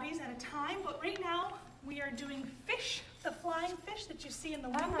 4 bodies at a time, but right now we are doing fish. The flying fish that you see in the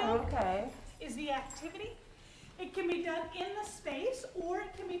window is the activity. It can be done in the space or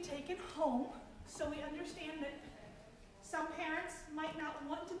it can be taken home. So we understand that some parents might not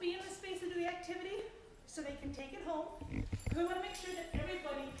want to be in the space to do the activity, so they can take it home. We want to make sure that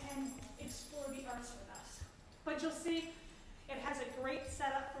everybody can explore the arts with us. But you'll see it has a great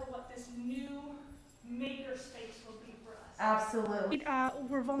setup for what this new maker space will be for us. Absolutely.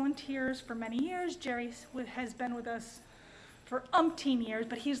 We're volunteers for many years. Jerry has been with us for umpteen years,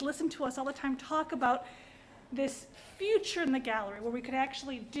 but he's listened to us all the time talk about this future in the gallery where we could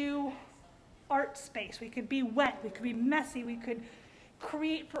actually do art space. We could be wet, we could be messy, we could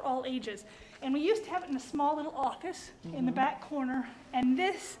create for all ages. And we used to have it in a small little office in the back corner, and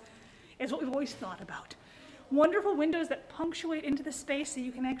this is what we've always thought about. Wonderful windows that punctuate into the space so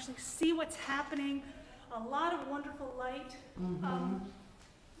you can actually see what's happening, a lot of wonderful light.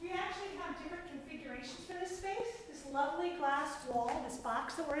 We actually have different configurations for this space. This lovely glass wall, this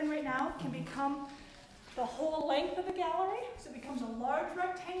box that we're in right now, can become the whole length of the gallery, so it becomes a large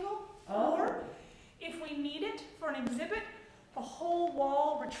rectangle. Or if we need it for an exhibit, the whole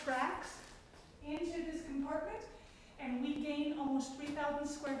wall retracts into this compartment, and we gain almost 3,000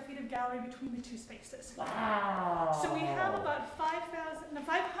 square feet of gallery between the two spaces. Wow. So we have about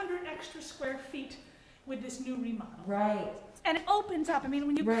 500 extra square feet with this new remodel. Right. And it opens up. I mean,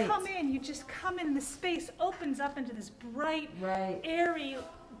 when you Right. come in, you just come in, and the space opens up into this bright, airy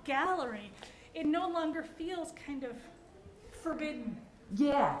gallery. It no longer feels kind of forbidden.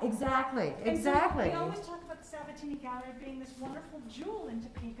 Yeah, exactly, And exactly. so we always talk about the Sabatini Gallery being this wonderful jewel in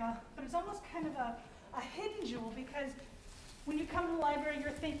Topeka, but it's almost kind of a hidden jewel, because when you come to the library,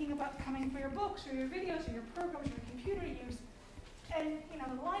 you're thinking about coming for your books or your videos or your programs or your computer use. And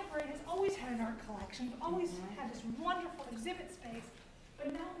the library has always had an art collection. We've always had this wonderful exhibit space,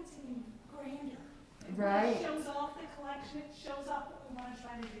 but now it's even grander. Right. It shows off the collection. It shows off what we want to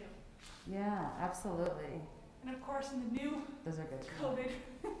try to do. Yeah, absolutely. And of course, in the new Those are good. COVID,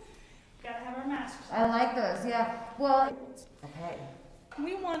 gotta have our masks on. I like those, yeah. Well, okay.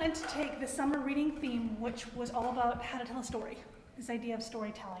 We wanted to take the summer reading theme, which was all about how to tell a story, this idea of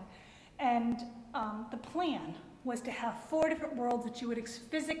storytelling. And the plan was to have 4 different worlds that you would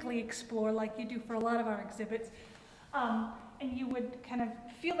physically explore, like you do for a lot of our exhibits. And you would kind of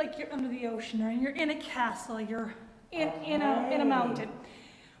feel like you're under the ocean, or you're in a castle, you're in a mountain.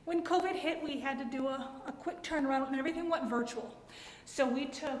 When COVID hit, we had to do a quick turnaround, and everything went virtual. So we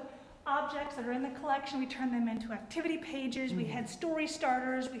took objects that are in the collection, we turned them into activity pages, we had story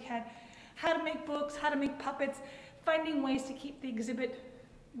starters, we had how to make books, how to make puppets, finding ways to keep the exhibit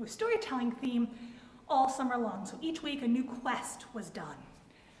with storytelling theme all summer long. So each week a new quest was done.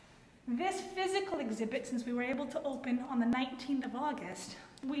 This physical exhibit, since we were able to open on the 19th of August,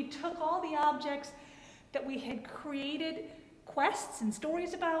 we took all the objects that we had created quests and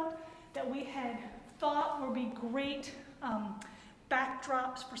stories about, that we had thought would be great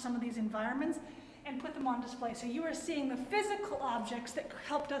backdrops for some of these environments, and put them on display. So you are seeing the physical objects that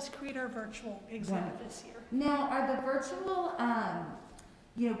helped us create our virtual exhibit this year. Now, are the virtual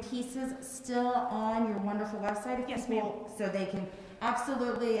pieces still on your wonderful website? If Yes, people, so they can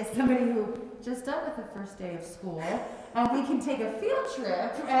absolutely, as somebody who just done with the first day of school, we can take a field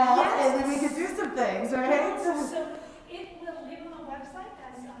trip and then we can do some things, right? So it will live on the website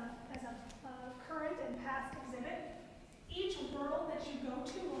as a current and past exhibit. Each world that you go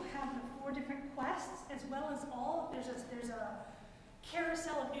to will have the 4 different quests, as well as there's a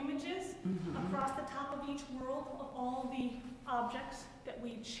carousel of images across the top of each world of all the objects that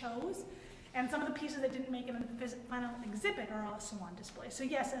we chose. And some of the pieces that didn't make it into the final exhibit are also on display. So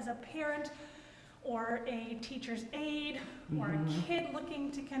yes, as a parent or a teacher's aide, or a kid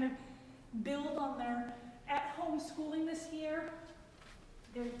looking to kind of build on their at-home schooling this year,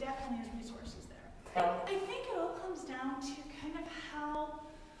 there definitely is resources there. I think it all comes down to kind of how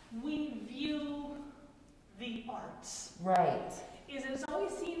we view the arts. Right. It's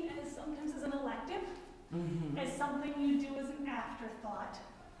always seen as sometimes as an elective, as something you do as an afterthought.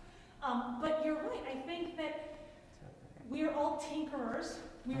 But you're right, I think that we are all tinkerers,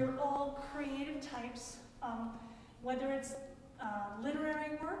 we are all creative types, whether it's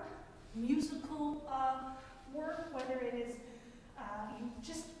literary work, musical work, whether it is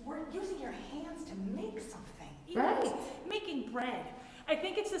using your hands to make something, even Right. making bread. I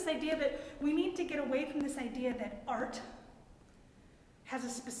think it's this idea that we need to get away from this idea that art has a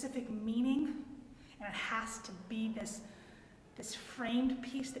specific meaning and it has to be this framed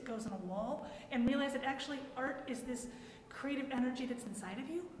piece that goes on a wall, and realize that actually art is this creative energy that's inside of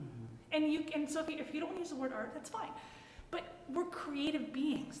you. And so if you don't use the word art, that's fine. But we're creative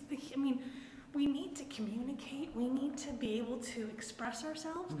beings. I mean, we need to communicate. We need to be able to express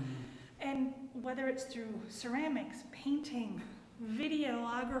ourselves. And whether it's through ceramics, painting,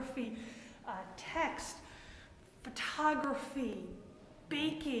 videography, text, photography,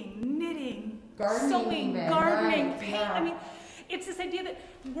 baking, knitting, sewing, gardening, paint. Yeah. I mean, it's this idea that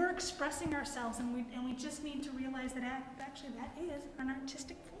we're expressing ourselves, and we just need to realize that actually that is an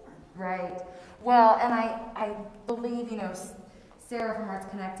artistic form. Right. Well, and I believe, Sarah from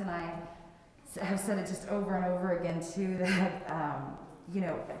ArtsConnect and I have said it just over and over again too, that,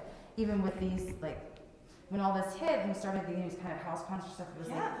 even with these, like, when all this hit and we started doing these kind of house concert stuff, it was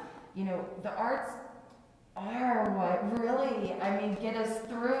like, the arts are what really, get us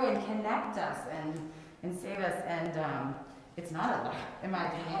through and connect us and save us. And it's not, in my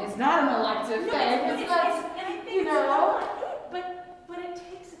opinion, it's not an elective thing. But it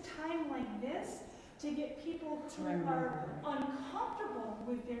takes a time like this to get people who are uncomfortable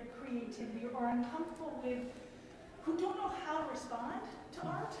with their creativity or uncomfortable with, who don't know how to respond to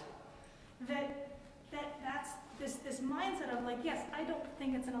art, that's this mindset of like, yes, I don't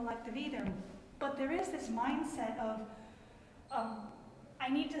think it's an elective either, but there is this mindset of, I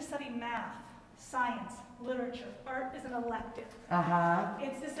need to study math, science, literature. Art is an elective.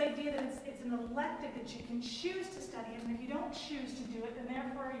 It's this idea that it's an elective that you can choose to study, and if you don't choose to do it, then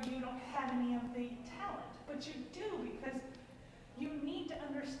therefore you don't have any of the talent. But you do, because you need to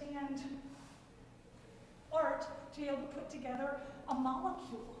understand art to be able to put together a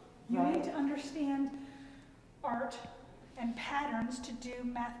molecule. You need to understand art and patterns to do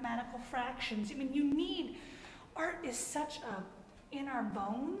mathematical fractions. I mean, art is such in our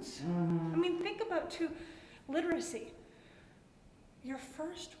bones. I mean, think about literacy. Your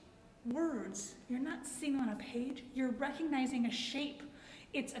first words, you're not seeing on a page, you're recognizing a shape.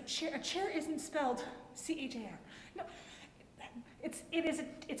 It's a chair. A chair isn't spelled C-H-A-R. No, it's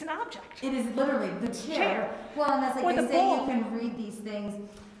an object. It is literally the chair. Well, and that's like they say, you can read these things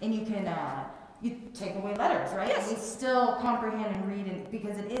and you can you take away letters, right? Yes. And we still comprehend and read it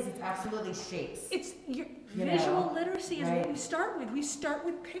because it's absolutely shapes. It's your visual literacy is what we start with. We start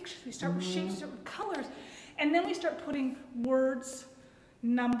with pictures, we start with shapes, we start with colors, and then we start putting words,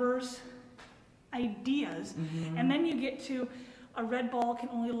 numbers, ideas, and then you get to a red ball can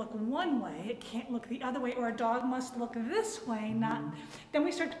only look one way, it can't look the other way, or a dog must look this way, not. Then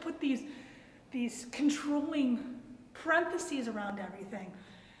we start to put these controlling parentheses around everything.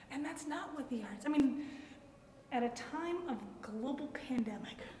 And that's not what the arts, at a time of global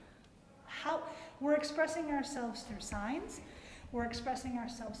pandemic, how we're expressing ourselves through signs, we're expressing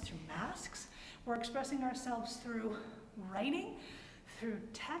ourselves through masks, we're expressing ourselves through writing, through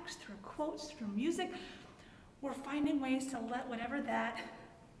text, through quotes, through music. We're finding ways to let whatever that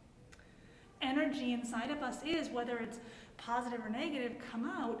energy inside of us is, whether it's positive or negative, come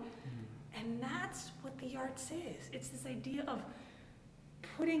out. And that's what the arts is. It's this idea of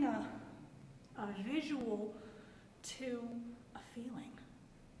putting a visual to a feeling.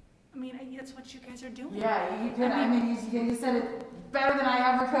 That's what you guys are doing. Yeah, you could. You said it better than I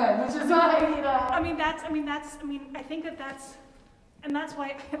ever could, which is why, I think that's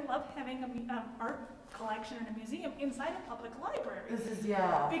why I love having an art collection in a museum inside a public library.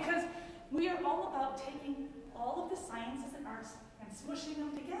 Because we are all about taking all of the sciences and arts and smushing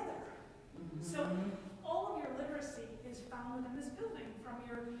them together. So all of your literacy is found within this building, from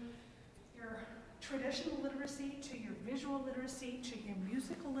your traditional literacy to your visual literacy to your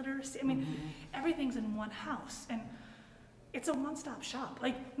musical literacy. Everything's in one house, and it's a one-stop shop.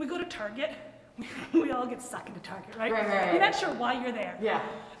 Like, we go to Target, we all get stuck into Target, right? Right. You're not sure why you're there. Yeah.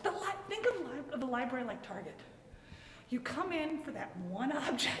 Think of the library like Target. You come in for that one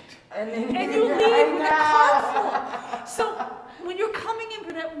object, And you leave with a cart full. So when you're coming in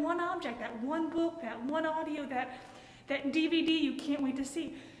for that one object, that one book, that one audio, that DVD you can't wait to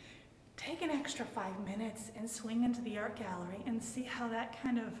see, take an extra 5 minutes and swing into the art gallery and see how that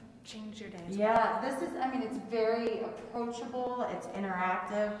kind of changed your day. Yeah, this is, I mean, it's very approachable, it's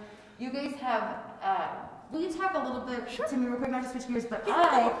interactive. You guys have, will you talk a little bit to me real quick, not to switch gears, but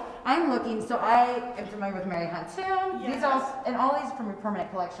I'm looking, so I am familiar with Mary Hunt Tomb. Yes. These all these from your permanent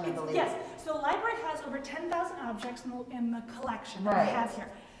collection, I believe. Yes, so the library has over 10,000 objects in the collection that Right. we have here.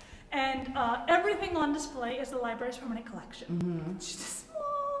 And everything on display is the library's permanent collection. It's just a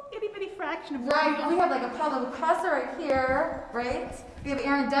small, itty-bitty fraction of what Right, we have like a Paulo Picasso right here, right? We have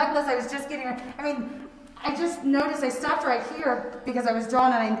Aaron Douglas, I was just getting her, I mean, I just noticed I stopped right here because I was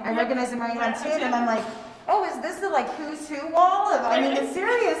drawn and I recognized the Mary Hunt Tomb and I'm like, oh, is this the like who's who wall of, I mean,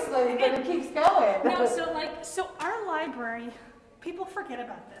 seriously, but it keeps going. No, so our library, people forget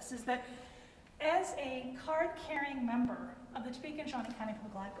about this, is that as a card-carrying member of the Topeka and Shawnee County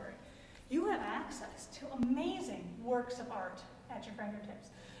Public Library, you have access to amazing works of art at your fingertips.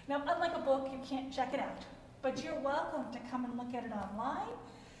 Now, unlike a book, you can't check it out, but you're welcome to come and look at it online,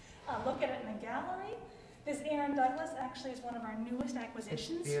 look at it in a gallery. This Aaron Douglas actually is one of our newest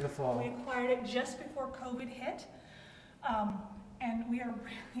acquisitions. It's beautiful. We acquired it just before COVID hit, and we are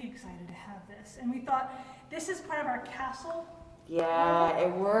really excited to have this. And we thought, this is part of our castle. Yeah,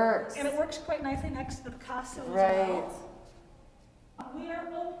 it works. And it works quite nicely next to the Picasso as Right. well. We are,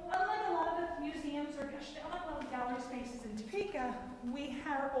 unlike a lot of museums or unlike a lot of gallery spaces in Topeka, we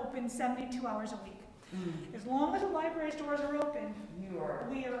are open 72 hours a week. As long as the library's doors are open, we are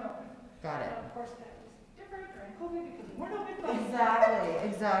open. Got it. Of course, that was different during COVID because we weren't open. But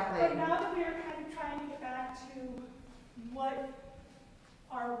Exactly. But now that we are kind of trying to get back to what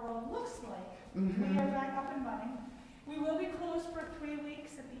our world looks like, we are back up and running. We will be closed for 3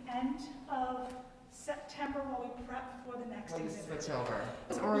 weeks at the end of September while we prep for the next exhibit. Switch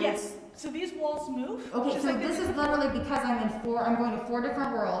over. Yes, so these walls move. Okay, just so like this is literally because I'm going to 4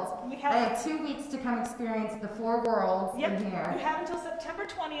 different worlds. We I have, have 2 weeks to come experience the 4 worlds yep, in you here. have until September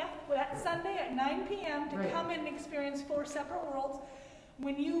 20th, that Sunday at 9 p.m. to Right. come in and experience 4 separate worlds.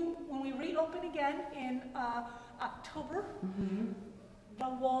 When we reopen again in October, the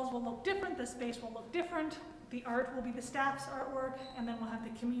walls will look different, the space will look different, the art will be the staff's artwork, and then we'll have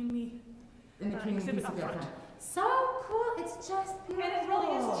the community exhibit up front. So cool, it's just beautiful. And it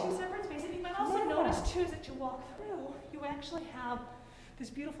really is 2 separate spaces. You might also notice too, as you walk through, you actually have this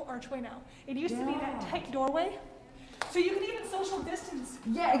beautiful archway now. It used to be that tight doorway, so you can even social distance.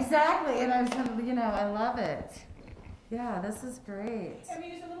 Yeah, exactly, and I was kind of, I love it. Yeah, this is great. And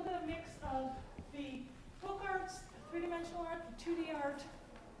we use a little bit of mix of the book arts, the 3-dimensional art, the 2D art.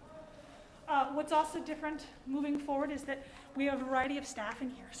 What's also different moving forward is that we have a variety of staff in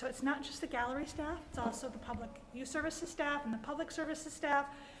here. So it's not just the gallery staff, it's also the public youth services staff and the public services staff.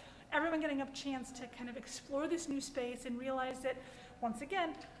 Everyone getting a chance to kind of explore this new space and realize that, once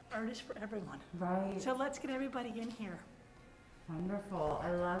again, art is for everyone. Right. So let's get everybody in here. Wonderful,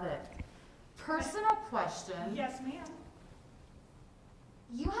 I love it. Personal question. Yes, ma'am.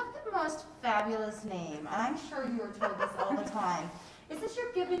 You have the most fabulous name, and I'm sure you are told this all the time. Is this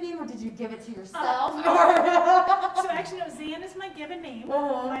your given name, or did you give it to yourself? So actually, no, Zan is my given name.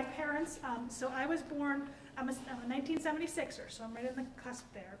 My parents, so I was born, I'm a 1976er, so I'm right in the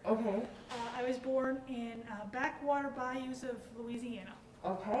cusp there. Okay. I was born in backwater bayous of Louisiana.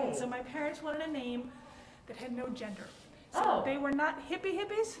 Okay. So my parents wanted a name that had no gender. So they were not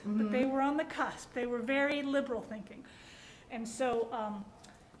hippies, but they were on the cusp. They were very liberal thinking. And so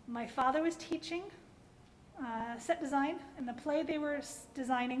my father was teaching set design, and the play they were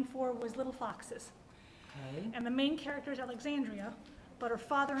designing for was Little Foxes. Okay. And the main character is Alexandria, but her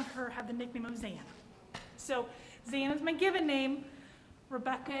father and her have the nickname of Zan. So Zan is my given name.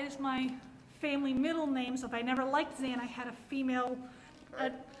 Rebecca is my family middle name, so if I never liked Zan, I had a female,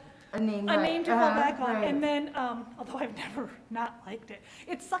 a name to fall back on. right. And then, although I've never not liked it,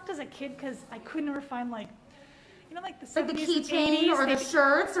 it sucked as a kid because I could never find like the 70s, Like the keychain 80s, or the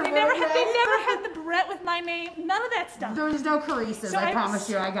shirts or they whatever. never had the barrette with my name, none of that stuff. There's no carisses, So I I promise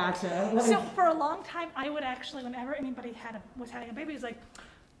was- you, I gotcha. So for a long time, I would actually, whenever anybody was having a baby, it was like,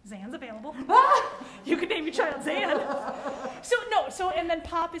 Zan's available. You could name your child Zan. And then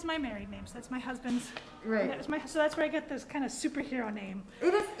Pop is my married name, so that's my husband's. Right. So that's where I get this kind of superhero name.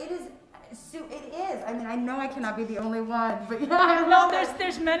 It is. I mean, I know I cannot be the only one, but yeah, I love it.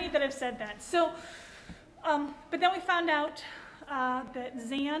 There's many that have said that. So, but then we found out that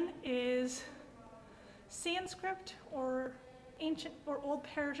Zan is Sanskrit or ancient or Old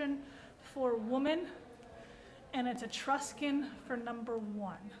Persian for woman, and it's Etruscan for number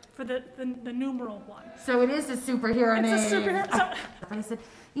 1, for the numeral 1. So it is a superhero name. It's a superhero. So, I said,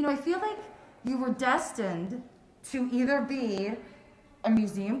 you know, I feel like you were destined to either be a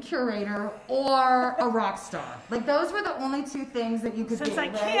museum curator or a rock star. Like, those were the only 2 things that you could since be, I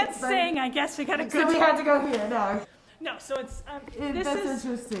right? can't sing, I guess we gotta go. So we had to go here, no. No, so it's That's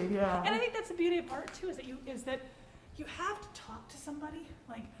interesting, yeah. And I think that's the beauty of art too, is that you have to talk to somebody.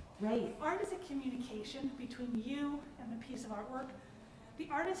 Like, right. Art is a communication between you and the piece of artwork. The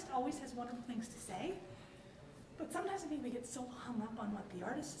artist always has wonderful things to say, but sometimes I think we get so hung up on what the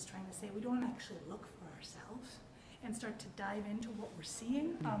artist is trying to say, we don't actually look for ourselves and start to dive into what we're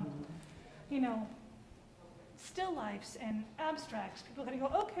seeing. You know, still lifes and abstracts, people kind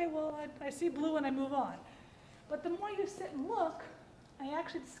of go, okay, well, I see blue and I move on. But the more you sit and look, I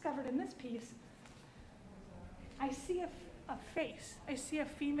actually discovered in this piece, I see a face. I see a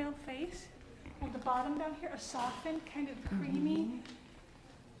female face at the bottom down here, a softened, kind of creamy,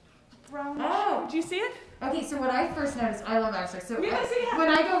 brownish. Oh. Do you see it? Okay, so what I first noticed, I love abstract. So Yeah, when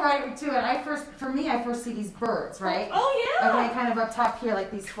I go right to it, I first see these birds, right? Oh, yeah. Okay, kind of up top here,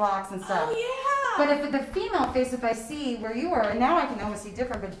 like these flocks and stuff. Oh, yeah. But if the female face, if I see where you are, and now I can almost see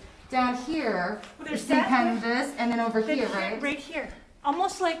different, but down here, Well, you there's see that kind one. of this, and then over here, right? Right here.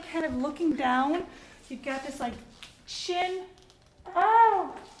 Almost like kind of looking down. You've got this like chin.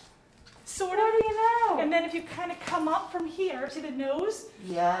 Oh, Sort what of. do you know? And then if you kind of come up from here, see the nose?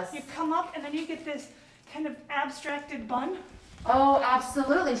 Yes. You come up and then you get this kind of abstracted bun. Oh,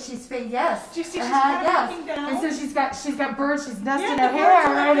 absolutely. Yes. Do you see she's kind of yes. looking down? And so she's got birds. She's nesting Yeah, her the hair, birds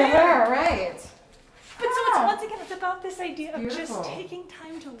are right? Her there. hair, right? But so it's once again, it's about this idea of Beautiful. just taking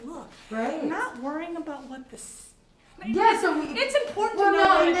time to look, Right. not worrying about what this. Yeah. So It's important well, to know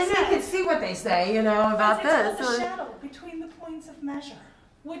no, what and it then you says. can see what they say, you know, about It's this. called the shadow between the points of measure,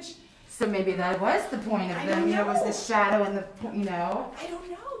 which So maybe that was the point of I them, don't you know, was know. the shadow and the, you know. I don't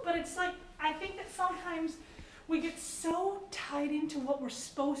know, but it's like I think that sometimes we get so tied into what we're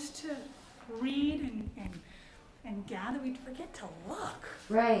supposed to read and gather, we forget to look.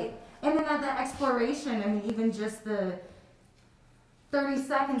 Right. And then the exploration, I mean, even just the 30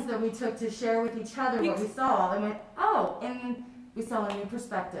 seconds that we took to share with each other what we saw, and went, oh, and we saw a new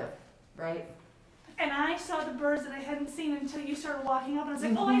perspective, right? And I saw the birds that I hadn't seen until you started walking up, and I was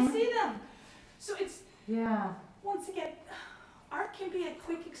like, oh, I see them. So it's, Yeah. once again, art can be a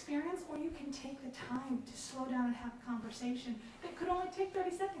quick experience, or you can take the time to slow down and have a conversation that could only take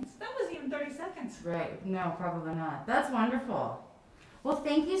 30 seconds. That wasn't even 30 seconds. Right. No, probably not. That's wonderful. Well,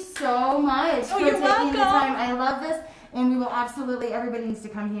 thank you so much for you're taking welcome. the time. I love this, and we will absolutely, everybody needs to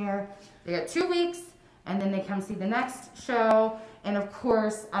come here. They got 2 weeks, and then they come see the next show. And of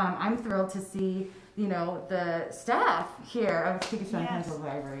course, I'm thrilled to see, you know, the staff here of Peterson Yes. Central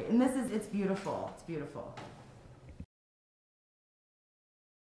Library. And it's beautiful. It's beautiful.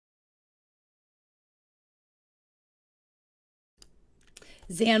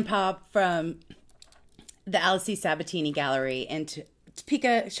 Zan Pop from the Alice C. Sabatini Gallery and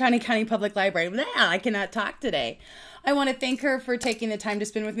Topeka Shawnee County Public Library. Blah, I cannot talk today. I want to thank her for taking the time to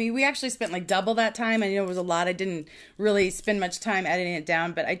spend with me. We actually spent like double that time. I know it was a lot. I didn't really spend much time editing it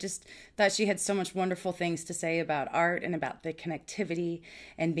down, but I just thought she had so much wonderful things to say about art and about the connectivity,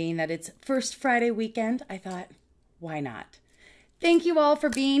 and being that it's First Friday weekend, I thought, why not? Thank you all for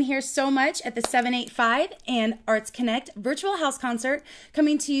being here so much at the 785 and ArtsConnect Virtual House Concert,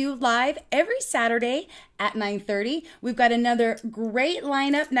 coming to you live every Saturday at 9:30. We've got another great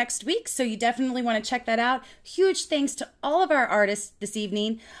lineup next week, so you definitely want to check that out. Huge thanks to all of our artists this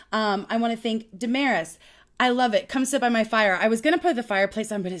evening. I want to thank Damaris. I love it. Come sit by my fire. I was going to put the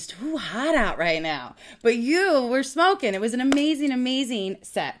fireplace on, but it's too hot out right now. But you were smoking. It was an amazing, amazing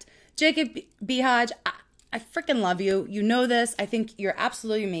set. Jacob Behaj, I freaking love you. You know this. I think you're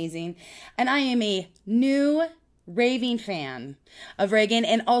absolutely amazing. And I am a new raving fan of Reagan,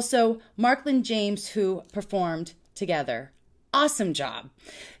 and also Markland James, who performed together. Awesome job.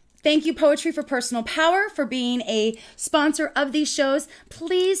 Thank you, Poetry for Personal Power, for being a sponsor of these shows.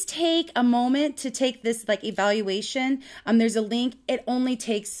 Please take a moment to take this evaluation. There's a link. It only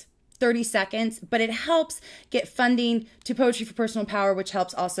takes 30 seconds, but it helps get funding to Poetry for Personal Power, which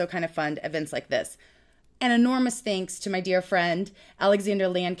helps also kind of fund events like this. An enormous thanks to my dear friend, Alexander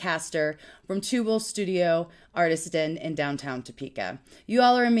Lancaster from Two Wolf Studio Artist Den in downtown Topeka. You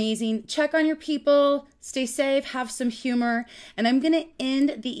all are amazing. Check on your people, stay safe, have some humor. And I'm going to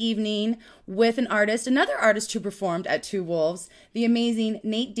end the evening with another artist who performed at Two Wolves, the amazing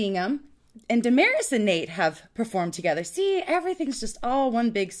Nate Dingham. Damaris and Nate have performed together. See, everything's just all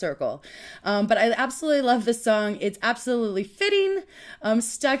one big circle. But I absolutely love this song. It's absolutely fitting. I'm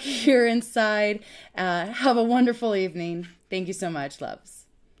stuck here inside. Have a wonderful evening. Thank you so much, loves.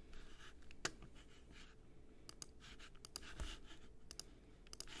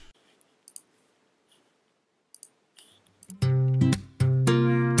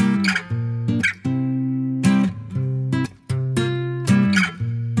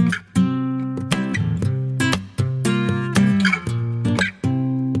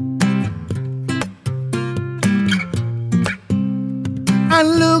 I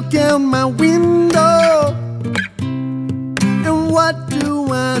look out my window, and what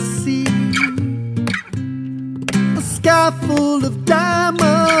do I see? A sky full of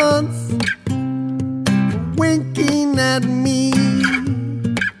diamonds winking at me.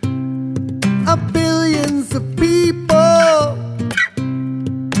 Billions of people,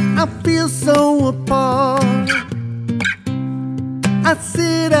 I feel so apart. I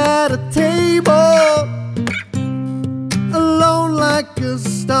sit at a table alone like a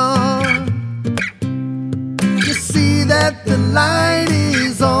star. You see that the light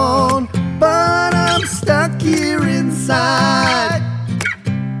is on, but I'm stuck here inside.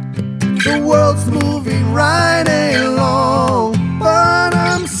 The world's moving right along, but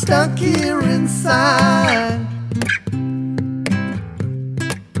I'm stuck here inside.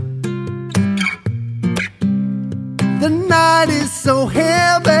 The night is so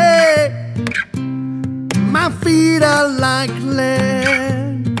heavy, my feet are like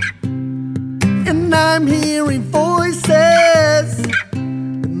lead, and I'm hearing voices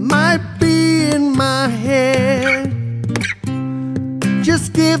that might be in my head.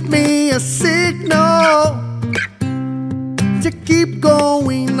 Just give me a signal to keep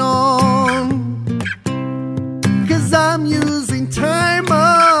going on, 'cause I'm using time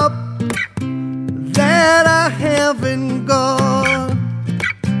up that I haven't got.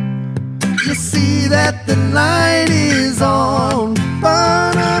 You see that the light is on,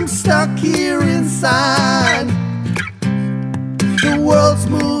 but I'm stuck here inside. The world's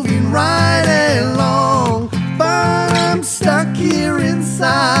moving right along, but I'm stuck here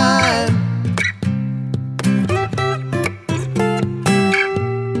inside.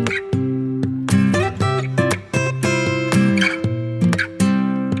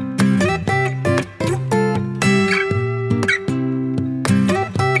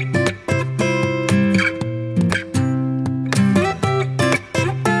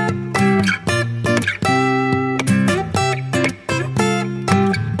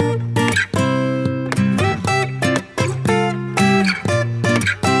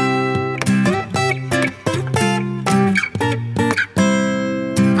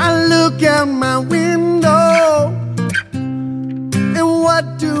 Out my window, and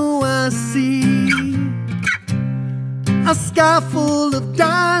what do I see? A sky full of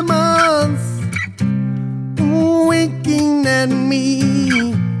diamonds winking at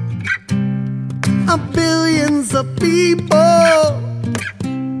me. Billions of people,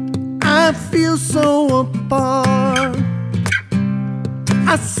 I feel so apart.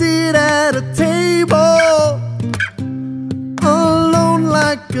 I sit at a table alone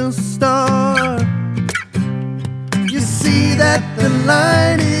like a star. You see that the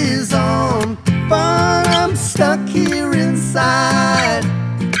light is on, but I'm stuck here inside.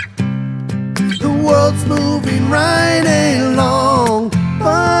 The world's moving right along,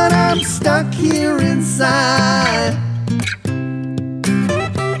 but I'm stuck here